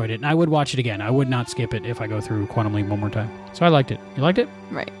I enjoyed it and I would watch it again. I would not skip it if I go through Quantum Leap one more time. So I liked it. You liked it?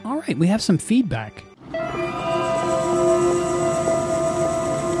 Right. All right. We have some feedback.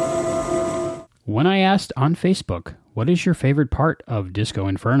 When I asked on Facebook, what is your favorite part of Disco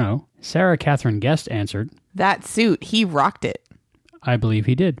Inferno? Sarah Catherine Guest answered, that suit, he rocked it. I believe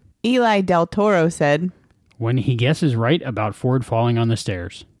he did. Eli Del Toro said, when he guesses right about Ford falling on the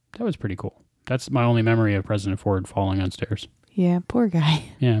stairs. That was pretty cool. That's my only memory of President Ford falling on stairs. Yeah, poor guy.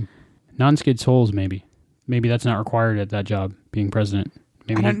 Yeah. Non-skid soles, maybe. Maybe that's not required at that job, being president.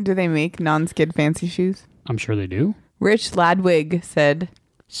 Maybe do they make non-skid fancy shoes? I'm sure they do. Rich Ladwig said,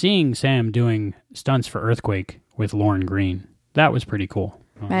 seeing Sam doing stunts for Earthquake with Lauren Green. That was pretty cool.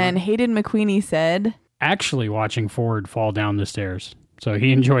 And Hayden McQueenie said, actually watching Ford fall down the stairs. So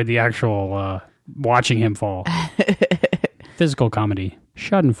he enjoyed the actual watching him fall. Physical comedy.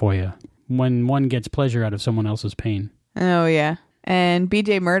 Schadenfreude. When one gets pleasure out of someone else's pain. Oh, yeah. And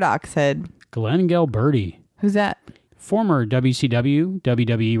BJ Murdoch said, Glenn Gilberti. Who's that? Former WCW,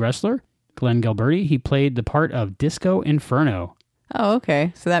 WWE wrestler. Glenn Gilberti. He played the part of Disco Inferno. Oh,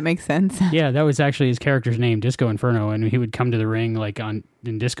 okay. So that makes sense. Yeah, that was actually his character's name, Disco Inferno, and he would come to the ring like in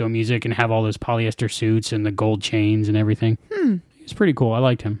disco music and have all those polyester suits and the gold chains and everything. It's pretty cool. I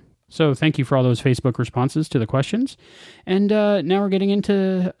liked him. So thank you for all those Facebook responses to the questions. And now we're getting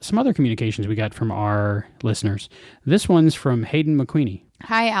into some other communications we got from our listeners. This one's from Hayden McQueenie.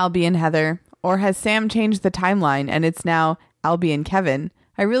 Hi, Albie and Heather. Or has Sam changed the timeline and it's now Albie and Kevin?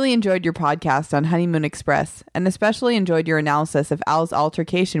 I really enjoyed your podcast on Honeymoon Express, and especially enjoyed your analysis of Al's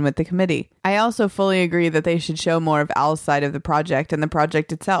altercation with the committee. I also fully agree that they should show more of Al's side of the project and the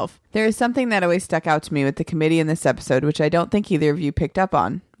project itself. There is something that always stuck out to me with the committee in this episode, which I don't think either of you picked up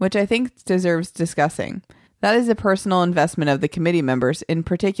on, which I think deserves discussing. That is the personal investment of the committee members, in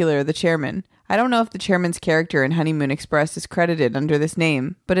particular the chairman. I don't know if the chairman's character in Honeymoon Express is credited under this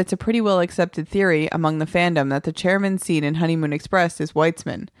name, but it's a pretty well accepted theory among the fandom that the chairman seen in Honeymoon Express is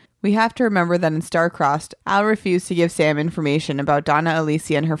Weitzman. We have to remember that in Star-Crossed, Al refused to give Sam information about Donna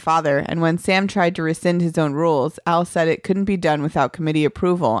Alicia and her father, and when Sam tried to rescind his own rules, Al said it couldn't be done without committee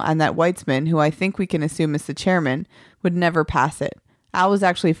approval, and that Weitzman, who I think we can assume is the chairman, would never pass it. Al was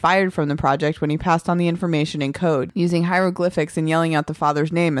actually fired from the project when he passed on the information in code, using hieroglyphics and yelling out the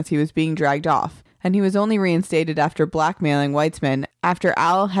father's name as he was being dragged off, and he was only reinstated after blackmailing Weitzman after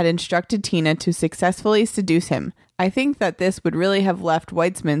Al had instructed Tina to successfully seduce him. I think that this would really have left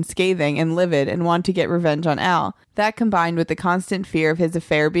Weitzman scathing and livid and want to get revenge on Al. That combined with the constant fear of his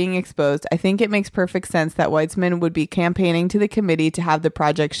affair being exposed, I think it makes perfect sense that Weitzman would be campaigning to the committee to have the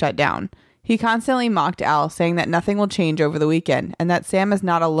project shut down. He constantly mocked Al, saying that nothing will change over the weekend, and that Sam is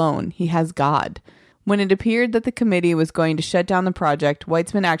not alone, he has God. When it appeared that the committee was going to shut down the project,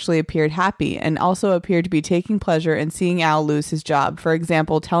 Weitzman actually appeared happy, and also appeared to be taking pleasure in seeing Al lose his job, for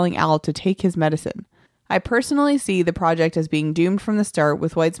example, telling Al to take his medicine. I personally see the project as being doomed from the start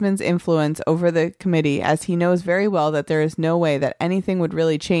with Weitzman's influence over the committee, as he knows very well that there is no way that anything would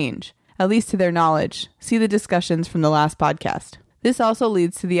really change, at least to their knowledge. See the discussions from the last podcast. This also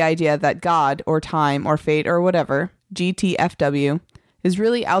leads to the idea that God, or time, or fate, or whatever, GTFW, is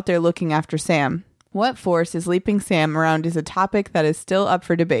really out there looking after Sam. What force is leaping Sam around is a topic that is still up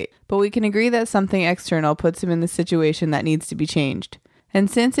for debate, but we can agree that something external puts him in the situation that needs to be changed. And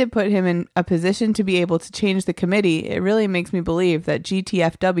since it put him in a position to be able to change the committee, it really makes me believe that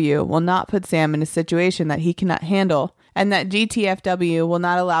GTFW will not put Sam in a situation that he cannot handle, and that GTFW will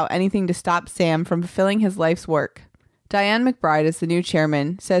not allow anything to stop Sam from fulfilling his life's work. Diane McBride, as the new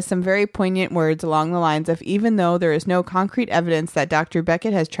chairman, says some very poignant words along the lines of, even though there is no concrete evidence that Dr.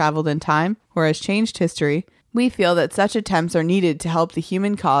 Beckett has traveled in time or has changed history, we feel that such attempts are needed to help the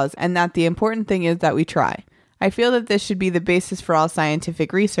human cause and that the important thing is that we try. I feel that this should be the basis for all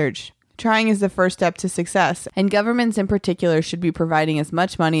scientific research. Trying is the first step to success, and governments in particular should be providing as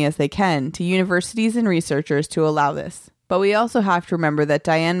much money as they can to universities and researchers to allow this. But we also have to remember that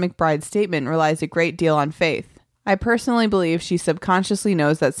Diane McBride's statement relies a great deal on faith. I personally believe she subconsciously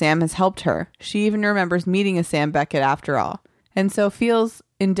knows that Sam has helped her. She even remembers meeting a Sam Beckett after all, and so feels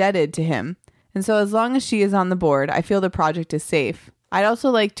indebted to him. And so as long as she is on the board, I feel the project is safe. I'd also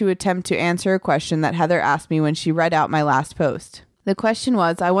like to attempt to answer a question that Heather asked me when she read out my last post. The question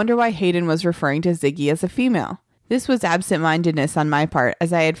was, I wonder why Hayden was referring to Ziggy as a female. This was absent-mindedness on my part,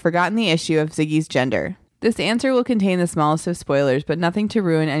 as I had forgotten the issue of Ziggy's gender. This answer will contain the smallest of spoilers, but nothing to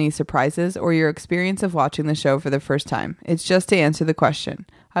ruin any surprises or your experience of watching the show for the first time. It's just to answer the question.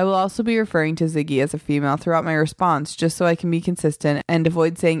 I will also be referring to Ziggy as a female throughout my response, just so I can be consistent and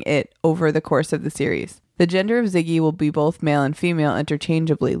avoid saying it over the course of the series. The gender of Ziggy will be both male and female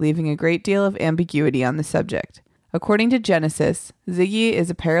interchangeably, leaving a great deal of ambiguity on the subject. According to Genesis, Ziggy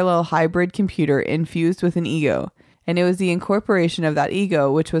is a parallel hybrid computer infused with an ego, and it was the incorporation of that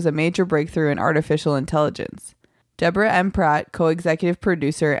ego which was a major breakthrough in artificial intelligence. Deborah M. Pratt, co-executive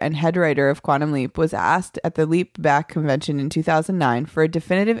producer and head writer of Quantum Leap, was asked at the Leap Back convention in 2009 for a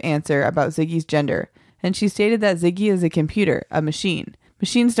definitive answer about Ziggy's gender, and she stated that Ziggy is a computer, a machine.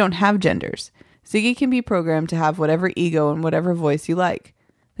 Machines don't have genders. Ziggy can be programmed to have whatever ego and whatever voice you like.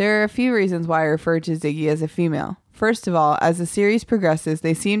 There are a few reasons why I refer to Ziggy as a female. First of all, as the series progresses,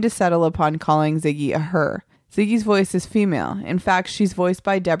 they seem to settle upon calling Ziggy a her. Ziggy's voice is female. In fact, she's voiced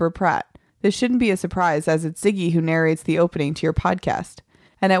by Deborah Pratt. This shouldn't be a surprise, as it's Ziggy who narrates the opening to your podcast.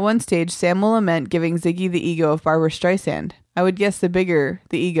 And at one stage, Sam will lament giving Ziggy the ego of Barbra Streisand. I would guess the bigger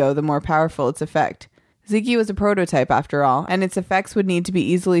the ego, the more powerful its effect. Ziggy was a prototype after all, and its effects would need to be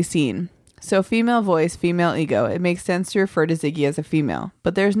easily seen. So female voice, female ego, it makes sense to refer to Ziggy as a female,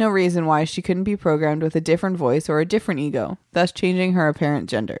 but there's no reason why she couldn't be programmed with a different voice or a different ego, thus changing her apparent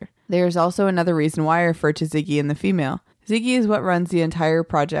gender. There's also another reason why I refer to Ziggy in the female. Ziggy is what runs the entire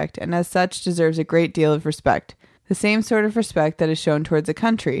project, and as such deserves a great deal of respect. The same sort of respect that is shown towards a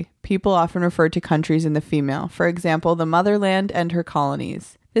country. People often refer to countries in the female, for example, the motherland and her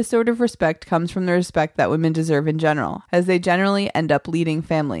colonies. This sort of respect comes from the respect that women deserve in general, as they generally end up leading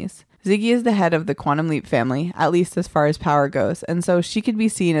families. Ziggy is the head of the Quantum Leap family, at least as far as power goes, and so she could be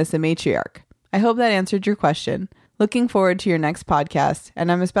seen as the matriarch. I hope that answered your question. Looking forward to your next podcast,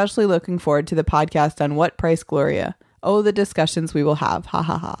 and I'm especially looking forward to the podcast on What Price Gloria. Oh, the discussions we will have. Ha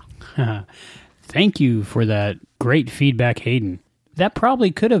ha ha. Thank you for that great feedback, Hayden. That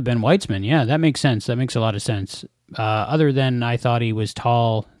probably could have been Weitzman. Yeah, that makes sense. That makes a lot of sense. Other than I thought he was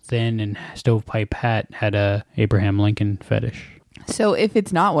tall, thin, and stovepipe hat, had a Abraham Lincoln fetish. So if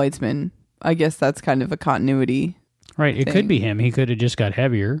it's not Weitzman, I guess that's kind of a continuity. Right, it thing. could be him. He could have just got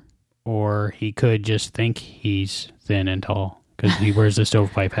heavier, or he could just think he's thin and tall because he wears the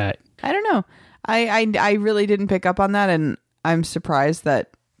stovepipe hat. I don't know. I really didn't pick up on that, and I'm surprised that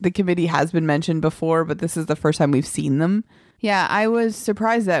the committee has been mentioned before, but this is the first time we've seen them. Yeah, I was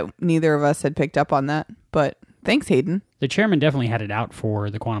surprised that neither of us had picked up on that, but thanks, Hayden. The chairman definitely had it out for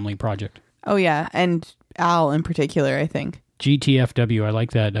the Quantum Leap project. Oh, yeah, and Al in particular, I think. GTFW, I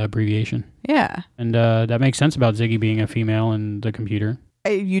like that abbreviation. Yeah. And that makes sense about Ziggy being a female and the computer.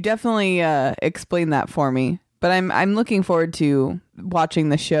 You definitely explained that for me, but I'm looking forward to watching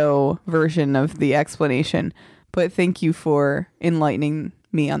the show version of the explanation, but thank you for enlightening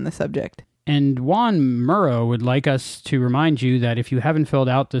me on the subject. And Juan Murrow would like us to remind you that if you haven't filled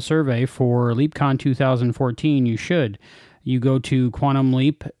out the survey for LeapCon 2014, you should. You go to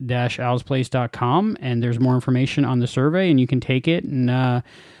quantumleap-owlsplace.com, and there's more information on the survey, and you can take it and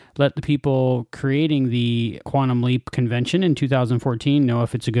let the people creating the Quantum Leap convention in 2014 know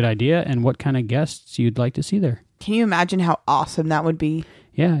if it's a good idea and what kind of guests you'd like to see there. Can you imagine how awesome that would be?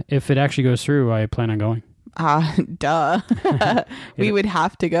 Yeah, if it actually goes through, I plan on going. Duh. We would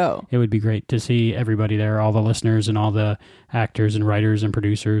have to go. It would be great to see everybody there, all the listeners and all the actors and writers and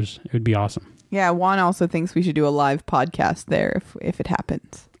producers. It would be awesome. Yeah, Juan also thinks we should do a live podcast there if it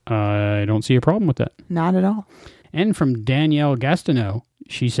happens. I don't see a problem with that. Not at all. And from Danielle Gastineau,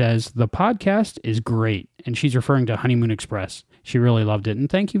 she says, the podcast is great. And she's referring to Honeymoon Express. She really loved it. And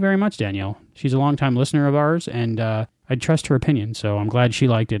thank you very much, Danielle. She's a longtime listener of ours, and I trust her opinion. So I'm glad she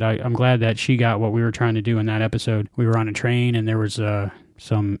liked it. I'm glad that she got what we were trying to do in that episode. We were on a train, and there was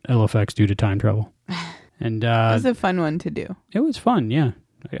some ill effects due to time travel. And it was a fun one to do. It was fun, yeah.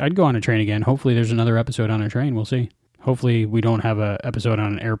 I'd go on a train again. Hopefully there's another episode on a train. We'll see. Hopefully we don't have an episode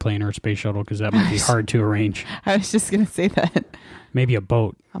on an airplane or a space shuttle, because that might be hard to arrange. I was just going to say that. Maybe a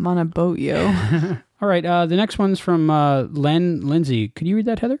boat. I'm on a boat, yo. All right, the next one's from Len Lindsay. Could you read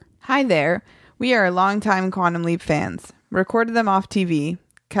that, Heather? Hi there. We are longtime Quantum Leap fans. Recorded them off TV,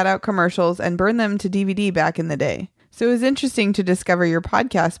 cut out commercials, and burned them to DVD back in the day. So it was interesting to discover your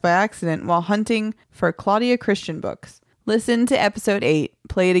podcast by accident while hunting for Claudia Christian books. Listened to episode 8,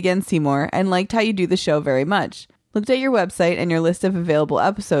 Play It Again Seymour, and liked how you do the show very much. Looked at your website, and your list of available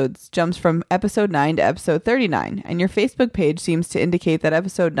episodes jumps from episode 9 to episode 39, and your Facebook page seems to indicate that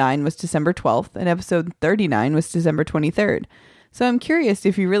episode 9 was December 12th and episode 39 was December 23rd. So I'm curious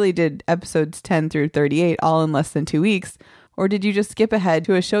if you really did episodes 10 through 38 all in less than 2 weeks, or did you just skip ahead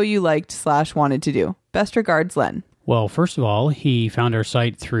to a show you liked/wanted to do? Best regards, Len. Well, first of all, he found our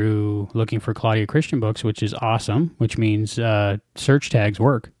site through looking for Claudia Christian books, which is awesome, which means search tags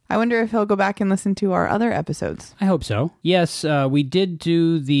work. I wonder if he'll go back and listen to our other episodes. I hope so. Yes, we did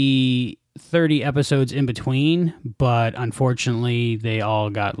do the 30 episodes in between, but unfortunately, they all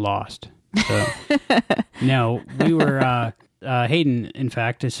got lost. So, no, we were... Hayden, in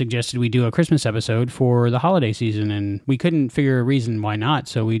fact, suggested we do a Christmas episode for the holiday season, and we couldn't figure a reason why not,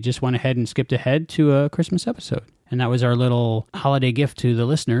 so we just went ahead and skipped ahead to a Christmas episode. And that was our little holiday gift to the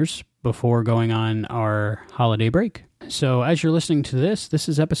listeners before going on our holiday break. So as you're listening to this, this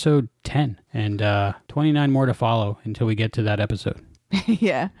is episode 10, and 29 more to follow until we get to that episode.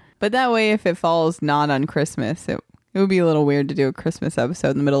 Yeah, but that way, if it falls not on Christmas, it would be a little weird to do a Christmas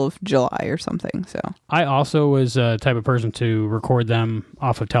episode in the middle of July or something. So I also was a type of person to record them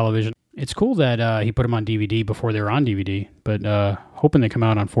off of television. It's cool that he put them on DVD before they were on DVD, but hoping they come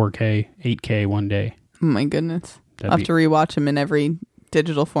out on 4K, 8K one day. Oh my goodness. I'll have to rewatch them in every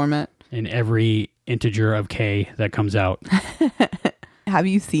digital format. In every integer of K that comes out. Have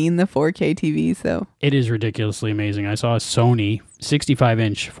you seen the 4K TVs, though? It is ridiculously amazing. I saw a Sony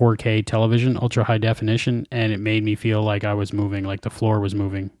 65-inch 4K television, ultra high definition, and it made me feel like I was moving, like the floor was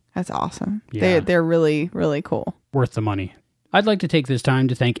moving. That's awesome. Yeah. They're really, really cool. Worth the money. I'd like to take this time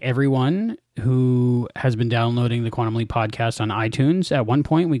to thank everyone who has been downloading the Quantum Leap podcast on iTunes. At one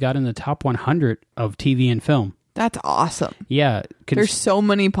point, we got in the top 100 of TV and film. That's awesome. Yeah. There's so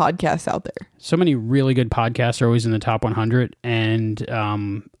many podcasts out there. So many really good podcasts are always in the top 100. And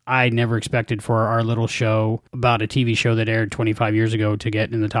I never expected for our little show about a TV show that aired 25 years ago to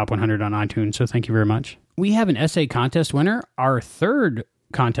get in the top 100 on iTunes. So thank you very much. We have an essay contest winner. Our third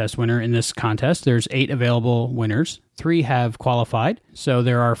contest winner in this contest. There's 8 available winners. 3 have qualified. So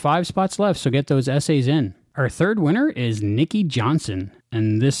there are 5 spots left. So get those essays in. Our third winner is Nikki Johnson,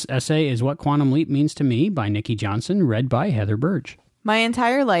 and this essay is What Quantum Leap Means to Me by Nikki Johnson, read by Heather Burge. My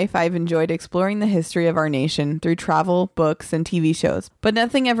entire life, I've enjoyed exploring the history of our nation through travel, books, and TV shows, but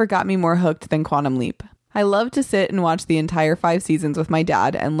nothing ever got me more hooked than Quantum Leap. I love to sit and watch the entire 5 seasons with my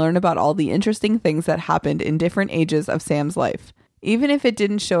dad and learn about all the interesting things that happened in different ages of Sam's life. Even if it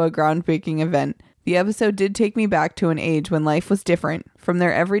didn't show a groundbreaking event, the episode did take me back to an age when life was different, from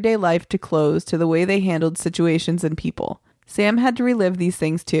their everyday life to clothes to the way they handled situations and people. Sam had to relive these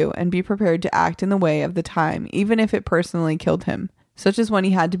things too and be prepared to act in the way of the time, even if it personally killed him, such as when he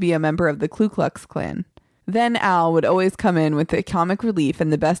had to be a member of the Ku Klux Klan. Then Al would always come in with the comic relief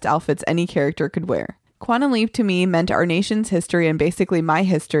and the best outfits any character could wear. Quantum Leap to me meant our nation's history and basically my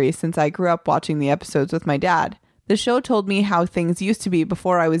history since I grew up watching the episodes with my dad. The show told me how things used to be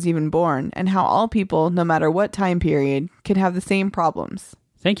before I was even born and how all people, no matter what time period, can have the same problems.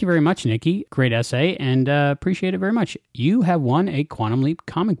 Thank you very much, Nikki. Great essay, and appreciate it very much. You have won a Quantum Leap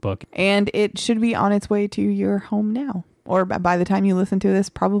comic book. And it should be on its way to your home now. Or by the time you listen to this,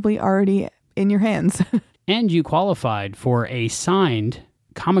 probably already in your hands. And you qualified for a signed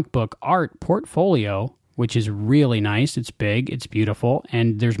comic book art portfolio, which is really nice. It's big, it's beautiful,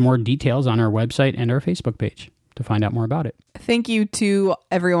 and there's more details on our website and our Facebook page to find out more about it. Thank you to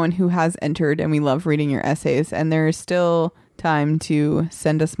everyone who has entered, and we love reading your essays, and there's still time to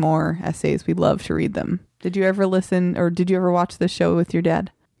send us more essays. We'd love to read them. Did you ever listen, or did you ever watch the show with your dad?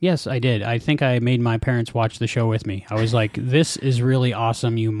 Yes, I did. I think I made my parents watch the show with me. I was like, this is really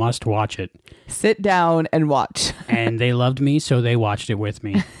awesome. You must watch it. Sit down and watch. And they loved me, so they watched it with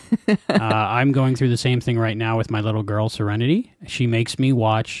me. I'm going through the same thing right now with my little girl, Serenity. She makes me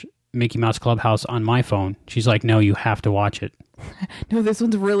watch Mickey Mouse Clubhouse on my phone. She's like, no, you have to watch it. No, this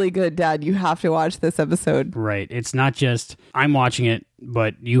one's really good, Dad. You have to watch this episode. Right. It's not just, I'm watching it,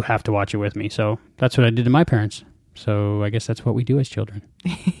 but you have to watch it with me. So that's what I did to my parents. So I guess that's what we do as children.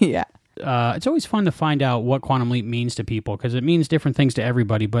 Yeah. It's always fun to find out what Quantum Leap means to people because it means different things to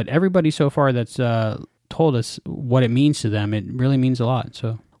everybody. But everybody so far that's told us what it means to them, it really means a lot.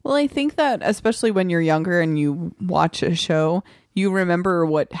 So, well, I think that especially when you're younger and you watch a show, you remember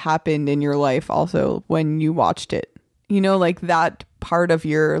what happened in your life also when you watched it. You know, like that part of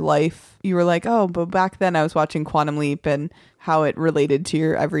your life, you were like, oh, but back then I was watching Quantum Leap and how it related to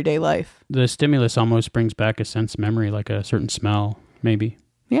your everyday life. The stimulus almost brings back a sense memory, like a certain smell, maybe.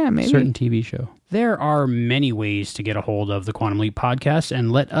 Yeah, maybe. A certain TV show. There are many ways to get a hold of the Quantum Leap podcast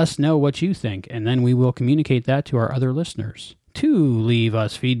and let us know what you think, and then we will communicate that to our other listeners. To leave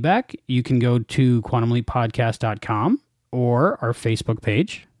us feedback, you can go to quantumleappodcast.com or our Facebook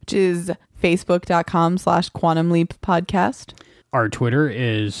page, which is facebook.com/quantumleappodcast. Our Twitter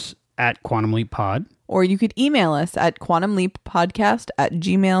is @quantumleappod. Or you could email us at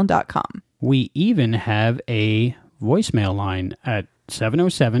quantumleappodcast@gmail.com. We even have a voicemail line at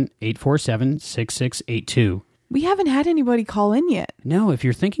 707-847-6682. We haven't had anybody call in yet. No, if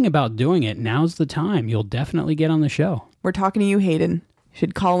you're thinking about doing it, now's the time. You'll definitely get on the show. We're talking to you, Hayden. You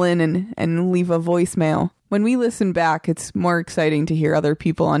should call in and leave a voicemail. When we listen back, it's more exciting to hear other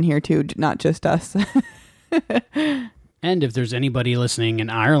people on here too, not just us. And if there's anybody listening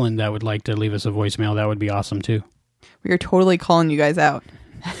in Ireland that would like to leave us a voicemail, that would be awesome too. We are totally calling you guys out.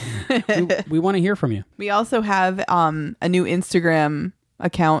 we want to hear from you. We also have a new Instagram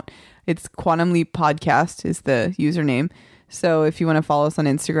account. It's Quantum Leap Podcast is the username. So if you want to follow us on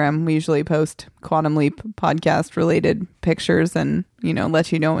Instagram, we usually post Quantum Leap Podcast related pictures and,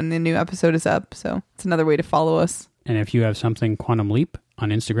 let you know when the new episode is up. So it's another way to follow us. And if you have something Quantum Leap on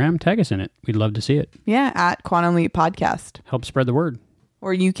Instagram, tag us in it. We'd love to see it. Yeah, at Quantum Leap Podcast. Help spread the word.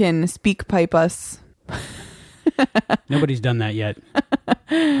 Or you can speak pipe us. Nobody's done that yet.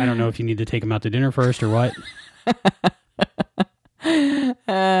 I don't know if you need to take them out to dinner first or what.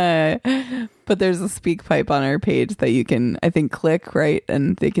 But there's a speak pipe on our page that you can, I think, click, right?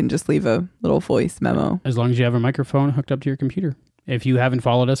 And they can just leave a little voice memo. As long as you have a microphone hooked up to your computer. If you haven't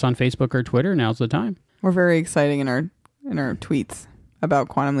followed us on Facebook or Twitter, now's the time. We're very exciting in our tweets about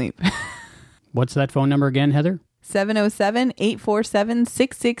Quantum Leap. What's that phone number again, Heather?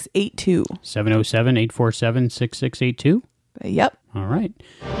 707-847-6682. 707-847-6682? Yep. All right.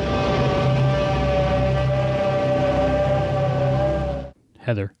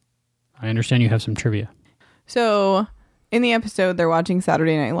 Heather, I understand you have some trivia. So, in the episode, they're watching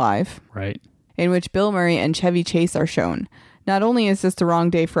Saturday Night Live. Right. In which Bill Murray and Chevy Chase are shown. Not only is this the wrong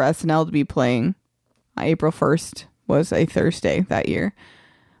day for SNL to be playing, April 1st was a Thursday that year,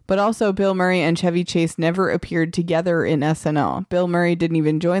 but also Bill Murray and Chevy Chase never appeared together in SNL. Bill Murray didn't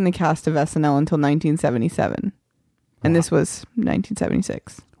even join the cast of SNL until 1977. And this was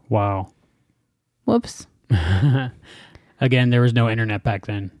 1976. Wow. Whoops. Again, there was no internet back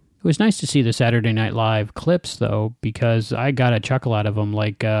then. It was nice to see the Saturday Night Live clips, though, because I got a chuckle out of them,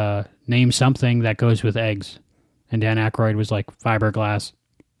 like, name something that goes with eggs. And Dan Aykroyd was like, fiberglass.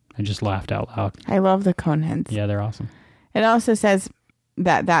 I just laughed out loud. I love the Coneheads. Yeah, they're awesome. It also says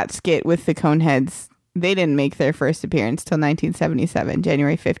that skit with the Coneheads, they didn't make their first appearance till 1977,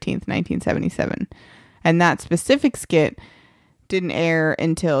 January 15th, 1977. And that specific skit didn't air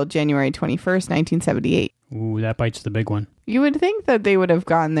until January 21st, 1978. Ooh, that bites the big one. You would think that they would have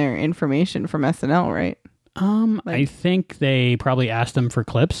gotten their information from SNL, right? I think they probably asked them for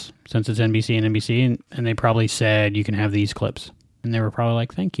clips, since it's NBC and NBC, and they probably said, you can have these clips. And they were probably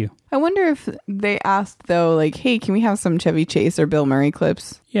like, thank you. I wonder if they asked, though, like, hey, can we have some Chevy Chase or Bill Murray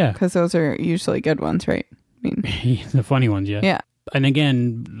clips? Yeah. Because those are usually good ones, right? I mean, the funny ones, yeah. Yeah. And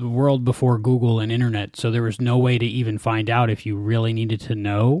again, the world before Google and internet, so there was no way to even find out if you really needed to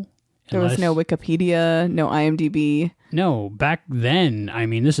know. There was no Wikipedia, no IMDb. No, back then, I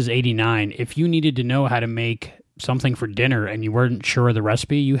mean, this is 89. If you needed to know how to make something for dinner and you weren't sure of the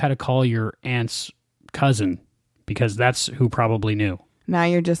recipe, you had to call your aunt's cousin, because that's who probably knew. Now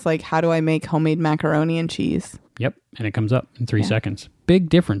you're just like, how do I make homemade macaroni and cheese? Yep, and it comes up in 3 seconds. Big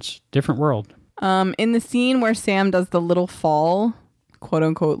difference, different world. In the scene where Sam does the little fall, quote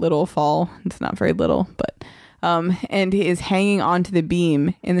unquote little fall, it's not very little, but and he is hanging onto the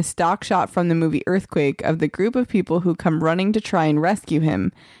beam in the stock shot from the movie Earthquake of the group of people who come running to try and rescue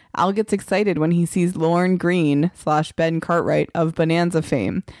him. Al gets excited when he sees Lorne Green / Ben Cartwright of Bonanza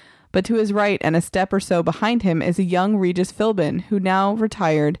fame. But to his right and a step or so behind him is a young Regis Philbin, who now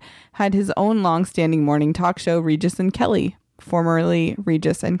retired, had his own long-standing morning talk show, Regis and Kelly, formerly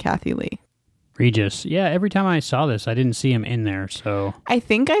Regis and Kathy Lee. Regis. Yeah, every time I saw this, I didn't see him in there, so... I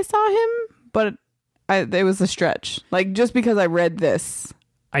think I saw him, but it was a stretch. Like, just because I read this.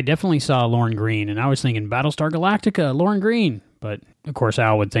 I definitely saw Lorne Green, and I was thinking Battlestar Galactica, Lorne Green. But, of course,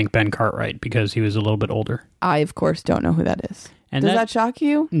 Al would think Ben Cartwright because he was a little bit older. I, of course, don't know who that is. And Does that shock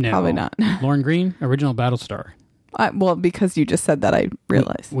you? No. Probably not. Lorne Green, original Battlestar. Well, because you just said that, I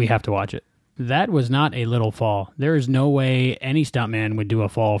realized. We have to watch it. That was not a little fall. There is no way any stuntman would do a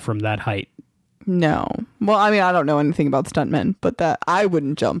fall from that height. No. Well, I mean, I don't know anything about stuntmen, but that I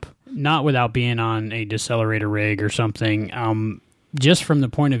wouldn't jump. Not without being on a decelerator rig or something. Just from the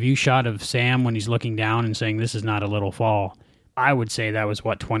point of view shot of Sam when he's looking down and saying, this is not a little fall, I would say that was,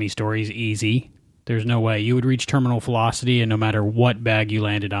 20 stories easy. There's no way. You would reach terminal velocity, and no matter what bag you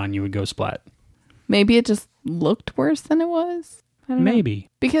landed on, you would go splat. Maybe it just looked worse than it was? I don't know. Maybe.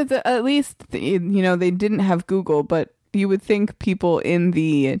 Because at least, they didn't have Google, but you would think people in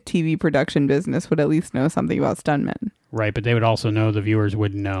the TV production business would at least know something about stuntmen. Right, but they would also know the viewers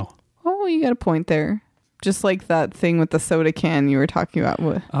wouldn't know. Oh, you got a point there. Just like that thing with the soda can you were talking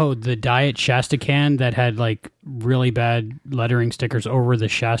about. Oh, the Diet Shasta can that had really bad lettering stickers over the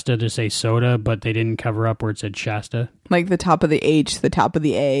Shasta to say soda, but they didn't cover up where it said Shasta. Like the top of the H, the top of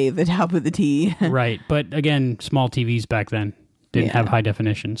the A, the top of the T. Right, but again, small TVs back then didn't have high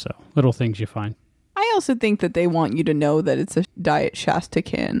definition, so little things you find. I also think that they want you to know that it's a Diet Shasta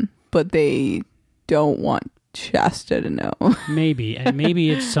can, but they don't want Shasta to know. Maybe. And maybe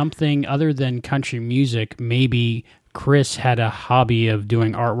it's something other than country music. Maybe Chris had a hobby of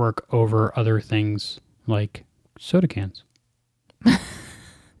doing artwork over other things like soda cans.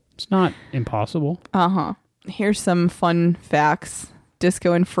 It's not impossible. Uh-huh. Here's some fun facts.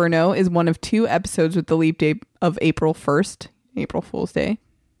 Disco Inferno is one of 2 episodes with the leap date of April 1st, April Fool's Day.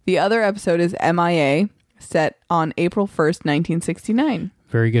 The other episode is MIA, set on April 1st, 1969.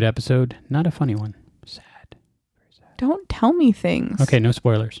 Very good episode. Not a funny one. Don't tell me things. Okay, no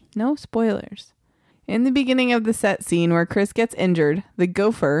spoilers. No spoilers. In the beginning of the set scene where Chris gets injured, the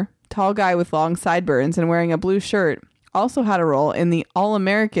gopher, tall guy with long sideburns and wearing a blue shirt, also had a role in the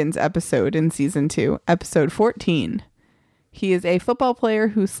All-Americans episode in Season 2, Episode 14. He is a football player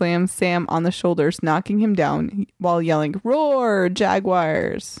who slams Sam on the shoulders, knocking him down while yelling, "Roar,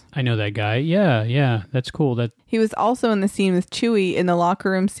 Jaguars!" I know that guy. Yeah, that's cool. He was also in the scene with Chewie in the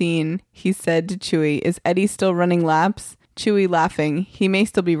locker room scene. He said to Chewie, "Is Eddie still running laps?" Chewie laughing, "He may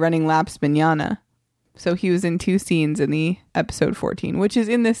still be running laps, manana." So he was in 2 scenes in the episode 14, which is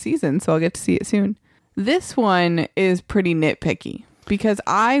in this season, so I'll get to see it soon. This one is pretty nitpicky because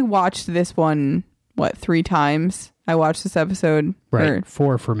I watched this one, 3 times? I watched this episode. Right,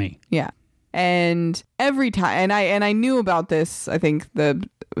 4 for me. Yeah. And every time, and I knew about this, I think the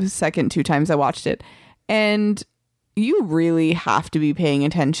second 2 times I watched it. And you really have to be paying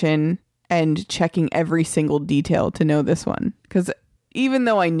attention and checking every single detail to know this one. Because even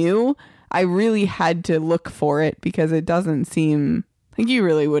though I knew, I really had to look for it because it doesn't seem Like, you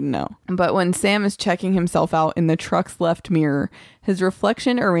really wouldn't know. But when Sam is checking himself out in the truck's left mirror, his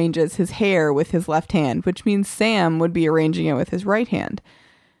reflection arranges his hair with his left hand, which means Sam would be arranging it with his right hand.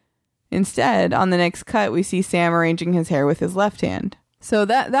 Instead, on the next cut, we see Sam arranging his hair with his left hand. So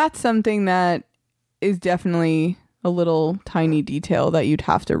that's something that is definitely a little tiny detail that you'd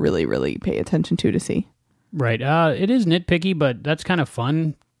have to really, really pay attention to see. Right. It is nitpicky, but that's kind of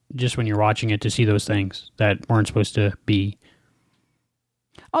fun just when you're watching it to see those things that weren't supposed to be.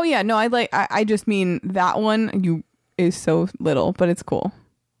 Oh yeah, no, I just mean that one is so little, but it's cool,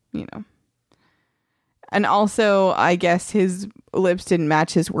 you know. And also, I guess his lips didn't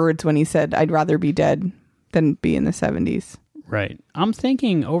match his words when he said, "I'd rather be dead than be in the 70s." Right. I'm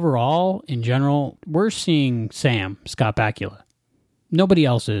thinking overall, in general, we're seeing Sam, Scott Bakula. Nobody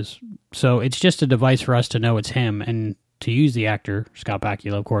else is. So it's just a device for us to know it's him and to use the actor, Scott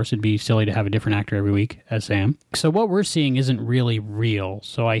Bakula, of course. It'd be silly to have a different actor every week as Sam. So what we're seeing isn't really real.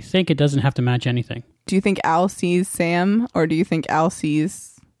 So I think it doesn't have to match anything. Do you think Al sees Sam, or do you think Al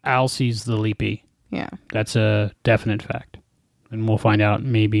sees the Leapy? Yeah. That's a definite fact. And we'll find out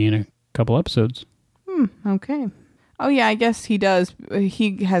maybe in a couple episodes. Okay. Oh yeah, I guess he does.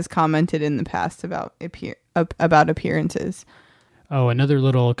 He has commented in the past about appearances. Oh, another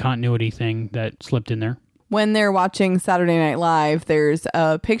little continuity thing that slipped in there. When they're watching Saturday Night Live, there's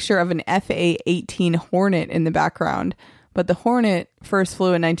a picture of an FA-18 Hornet in the background, but the Hornet first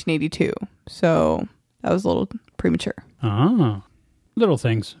flew in 1982, so that was a little premature. Ah, little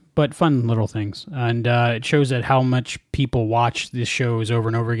things, but fun little things. And it shows that how much people watch the shows over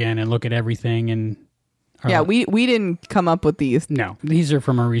and over again and look at everything. And yeah, we didn't come up with these. No, these are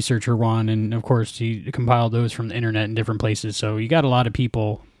from our researcher, Ron, and of course he compiled those from the internet in different places, so you got a lot of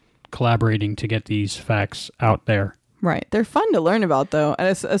people collaborating to get these facts out there. Right. They're fun to learn about, though. And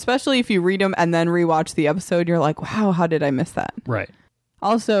especially if you read them and then rewatch the episode, you're like, wow, how did I miss that? Right.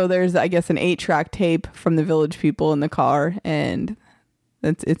 Also, there's, I guess, an 8-track tape from the Village People in the car, and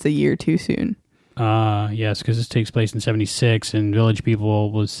it's a year too soon. Yes, because this takes place in 76, and Village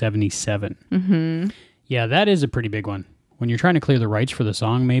People was 77. Mm-hmm. Yeah, that is a pretty big one. When you're trying to clear the rights for the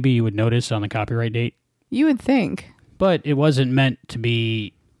song, maybe you would notice on the copyright date. You would think. But it wasn't meant to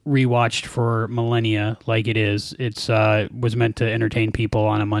be rewatched for millennia like it is. It's was meant to entertain people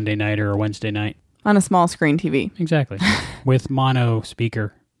on a Monday night or a Wednesday night. On a small screen TV. Exactly. With mono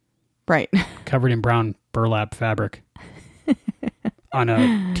speaker. Right. Covered in brown burlap fabric. On a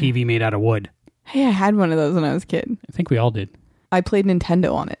TV made out of wood. Hey, I had one of those when I was a kid. I think we all did. I played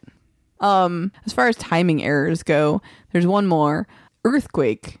Nintendo on it. As far as timing errors go, there's one more.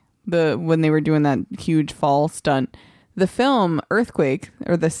 Earthquake, when they were doing that huge fall stunt. The film Earthquake,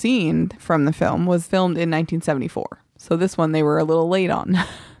 or the scene from the film, was filmed in 1974. So this one they were a little late on,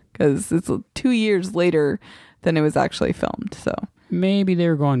 because it's 2 years later than it was actually filmed. So maybe they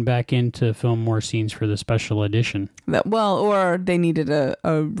were going back in to film more scenes for the special edition. Or they needed a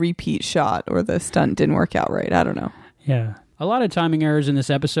repeat shot, or the stunt didn't work out right. I don't know. Yeah. A lot of timing errors in this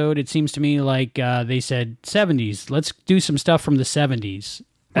episode. It seems to me like they said 70s. Let's do some stuff from the 70s.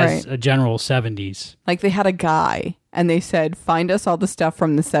 As a general 70s. Like they had a guy and they said, find us all the stuff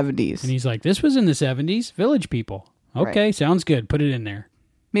from the 70s. And he's like, this was in the 70s? Village People. Okay, right. Sounds good. Put it in there.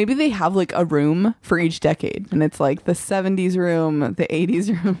 Maybe they have like a room for each decade. And it's like the 70s room, the 80s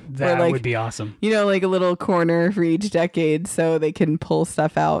room. That would be awesome. You know, like a little corner for each decade so they can pull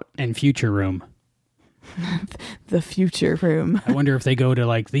stuff out. And future room. The future room. I wonder if they go to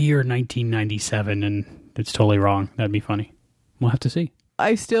like the year 1997 and it's totally wrong. That'd be funny. We'll have to see.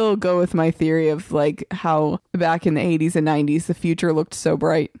 I still go with my theory of like how back in the 80s and 90s, the future looked so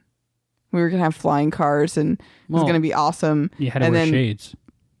bright. We were going to have flying cars and it was going to be awesome. You had to wear shades.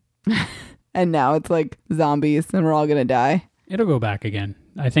 And now it's like zombies and we're all going to die. It'll go back again.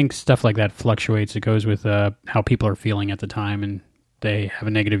 I think stuff like that fluctuates. It goes with how people are feeling at the time, and they have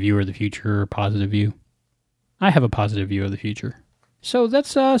a negative view of the future or a positive view. I have a positive view of the future. So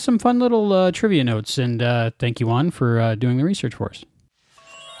that's some fun little trivia notes, and thank you, Juan, for doing the research for us.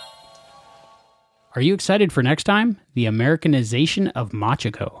 Are you excited for next time? The Americanization of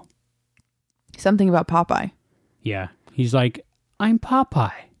Machiko. Something about Popeye. Yeah. He's like, I'm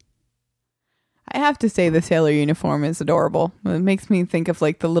Popeye. I have to say the sailor uniform is adorable. It makes me think of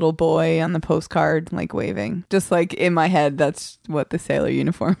like the little boy on the postcard, like waving. Just like in my head, that's what the sailor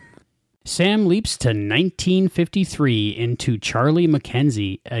uniform. Sam leaps to 1953 into Charlie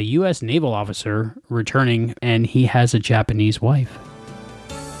Mackenzie, a U.S. naval officer returning, and he has a Japanese wife.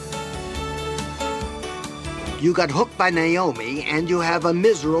 You got hooked by Naomi, and you have a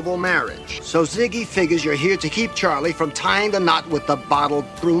miserable marriage. So Ziggy figures you're here to keep Charlie from tying the knot with the bottled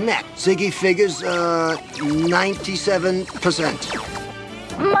brunette. Ziggy figures, 97%.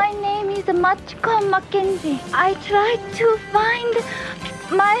 My name is Machiko Mackenzie. I tried to find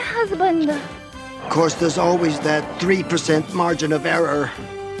my husband. Of course, there's always that 3% margin of error.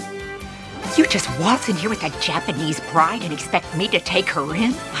 You just waltz in here with that Japanese pride and expect me to take her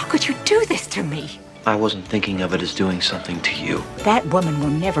in? How could you do this to me? I wasn't thinking of it as doing something to you. That woman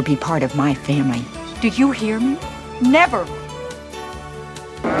will never be part of my family. Do you hear me? Never.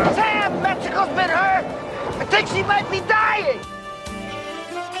 Sam, Mexico's been hurt. I think she might be dying.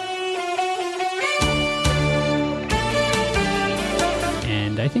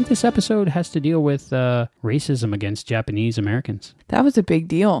 And I think this episode has to deal with racism against Japanese Americans. That was a big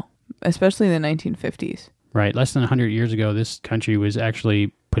deal, especially in the 1950s. Right. Less than 100 years ago, this country was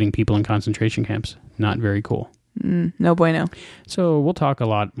actually putting people in concentration camps. Not very cool. No bueno. So we'll talk a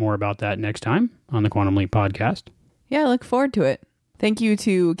lot more about that next time on the Quantum Leap podcast. Yeah, I look forward to it. Thank you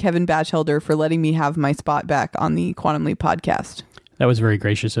to Kevin Batchelder for letting me have my spot back on the Quantum Leap podcast. That was very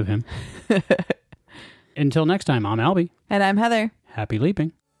gracious of him. Until next time, I'm Albie. And I'm Heather. Happy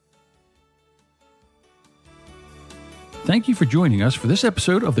leaping. Thank you for joining us for this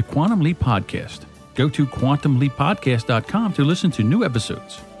episode of the Quantum Leap Podcast. Go to quantumleappodcast.com to listen to new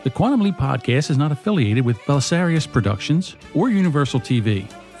episodes. The Quantum Leap Podcast is not affiliated with Belisarius Productions or Universal TV.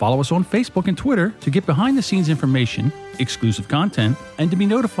 Follow us on Facebook and Twitter to get behind-the-scenes information, exclusive content, and to be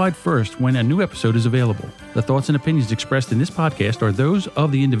notified first when a new episode is available. The thoughts and opinions expressed in this podcast are those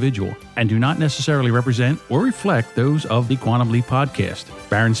of the individual and do not necessarily represent or reflect those of the Quantum Leap Podcast,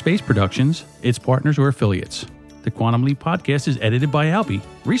 Barron Space Productions, its partners, or affiliates. The Quantum Leap Podcast is edited by Albie,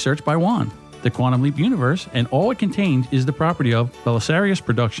 researched by Juan. The Quantum Leap universe and all it contains is the property of Belisarius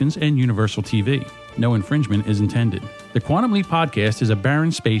Productions and Universal TV. No infringement is intended. The Quantum Leap Podcast is a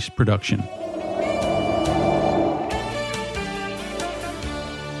Barron Space production.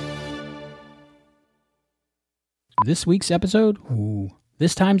 This week's episode? Ooh.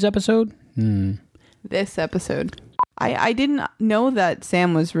 This time's episode? This episode. I didn't know that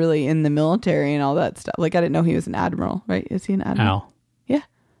Sam was really in the military and all that stuff. Like, I didn't know he was an admiral, right? Is he an admiral? Al. Yeah.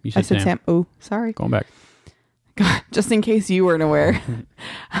 You said I said Sam. Oh, sorry. Going back. God, just in case you weren't aware.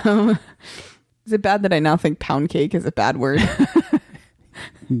 Is it bad that I now think pound cake is a bad word?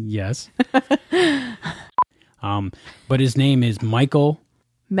 Yes. But his name is Michael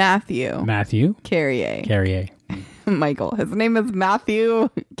Matthew Carrier. Michael. His name is Matthew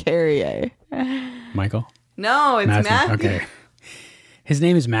Carrier. Michael? No, it's Matthew. Okay. His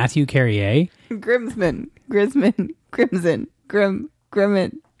name is Matthew Carrier. Grimsman.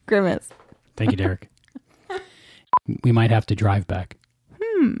 Grimace. Thank you, Derek. We might have to drive back.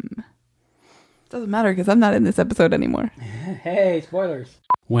 Doesn't matter because I'm not in this episode anymore. Hey, spoilers.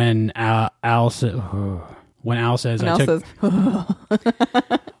 When Al says,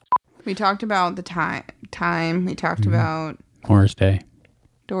 we talked about the time. We talked about Morris Day.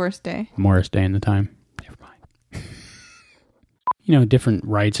 Doris Day. Morris Day and the time. Never mind. Different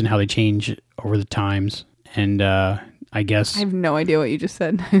rights and how they change over the times. And I guess... I have no idea what you just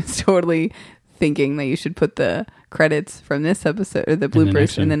said. I was totally thinking that you should put the credits from this episode, or the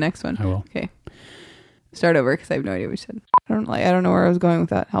bloopers in the next one. I will. Okay. Start over because I have no idea what you said. I don't know where I was going with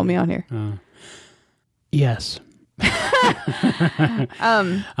that. Help me out here. Yes.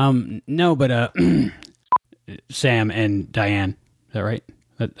 No, but Sam and Diane. Is that right?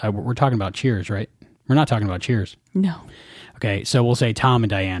 We're talking about Cheers, right? We're not talking about Cheers. No. Okay, so we'll say Tom and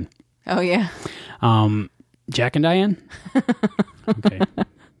Diane. Oh yeah. Jack and Diane. Okay.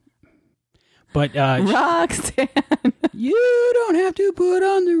 But Roxanne, you don't have to put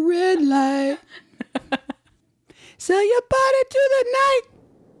on the red light. Sell your body to the night.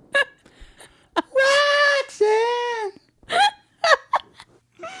 Roxanne.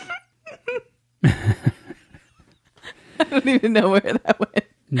 I don't even know where that went.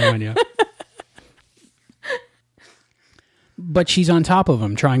 No idea. But she's on top of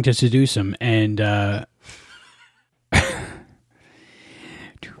him, trying to seduce him, and you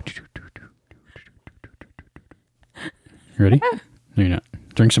ready? No, you're not.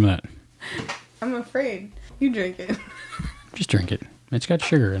 Drink some of that. I'm afraid. You drink it. Just drink it. It's got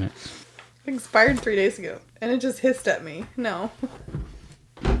sugar in it. It expired 3 days ago, and it just hissed at me. No.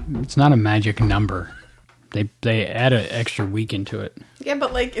 It's not a magic number. They add an extra week into it. Yeah,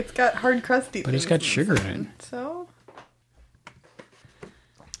 but like it's got hard crusty. But it's got sugar in it. So.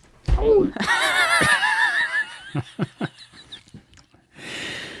 All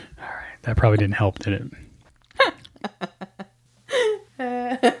right, that probably didn't help, did it?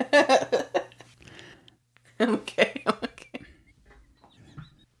 I'm okay.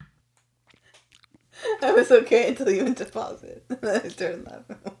 I was okay until you went to pause it. Then I started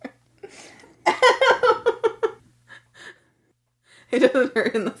laughing more. It doesn't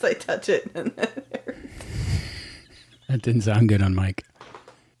hurt unless I touch it. And then it hurts. That didn't sound good on mic.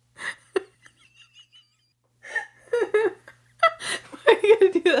 Why are you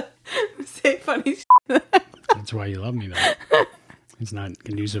gonna do that? Say funny shit. That's why you love me, though. It's not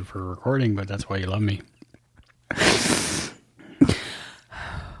conducive for recording, but that's why you love me.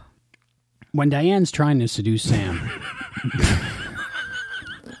 When Diane's trying to seduce Sam...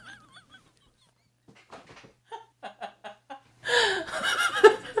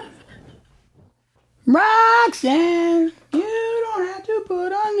 Roxanne, you don't have to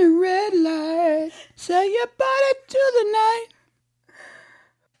put on the red light. Sell your body to the night.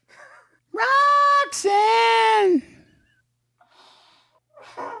 Roxanne.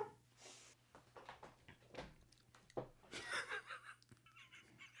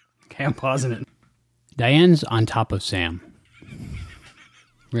 Okay, I'm pausing it. Diane's on top of Sam.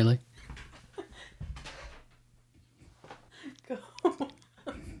 Really? Go.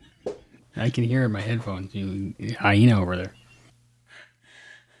 I can hear in my headphones. You hyena over there.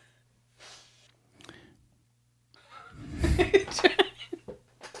 I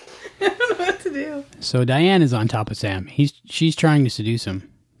don't know what to do. So Diane is on top of Sam. She's trying to seduce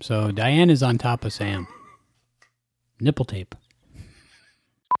him. So Diane is on top of Sam. Nipple tape.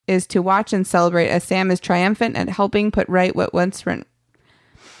 Is to watch and celebrate as Sam is triumphant at helping put right what once went.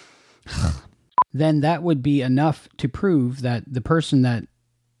 Then that would be enough to prove that the person that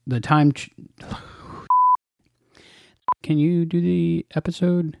the time... Can you do the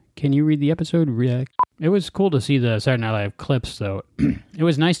episode? Can you read the episode? It was cool to see the Saturday Night Live clips, though. It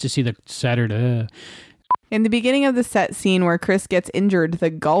was nice to see the Saturday... In the beginning of the set scene where Chris gets injured,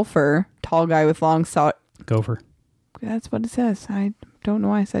 the golfer, tall guy with long Gopher. That's what it says. I don't know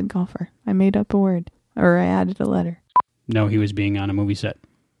why I said golfer. I made up a word. Or I added a letter. No, he was being on a movie set.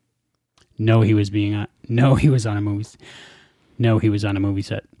 No, he was on a movie set. No, he was on a movie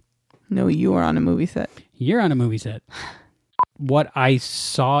set. No, you were on a movie set. You're on a movie set. What I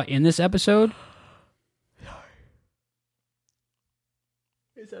saw in this episode...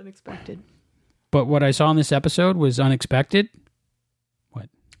 It's unexpected. But what I saw in this episode was unexpected? What?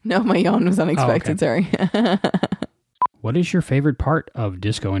 No, my yawn was unexpected, sorry. What is your favorite part of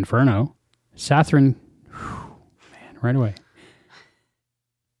Disco Inferno? Sathrin... Man, right away.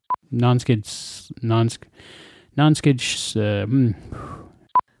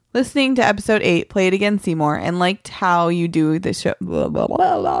 Listening to episode 8, play it again, Seymour, and liked how you do the show. Blah, blah,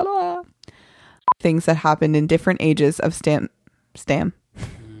 blah, blah, blah. Things that happened in different ages of Stam.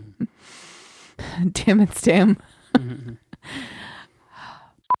 Damn it, Stam.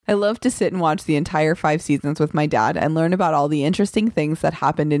 I love to sit and watch the entire 5 seasons with my dad and learn about all the interesting things that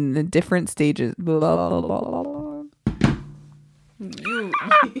happened in the different stages. Blah, blah, blah, blah, blah. You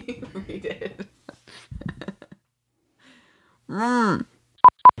read it.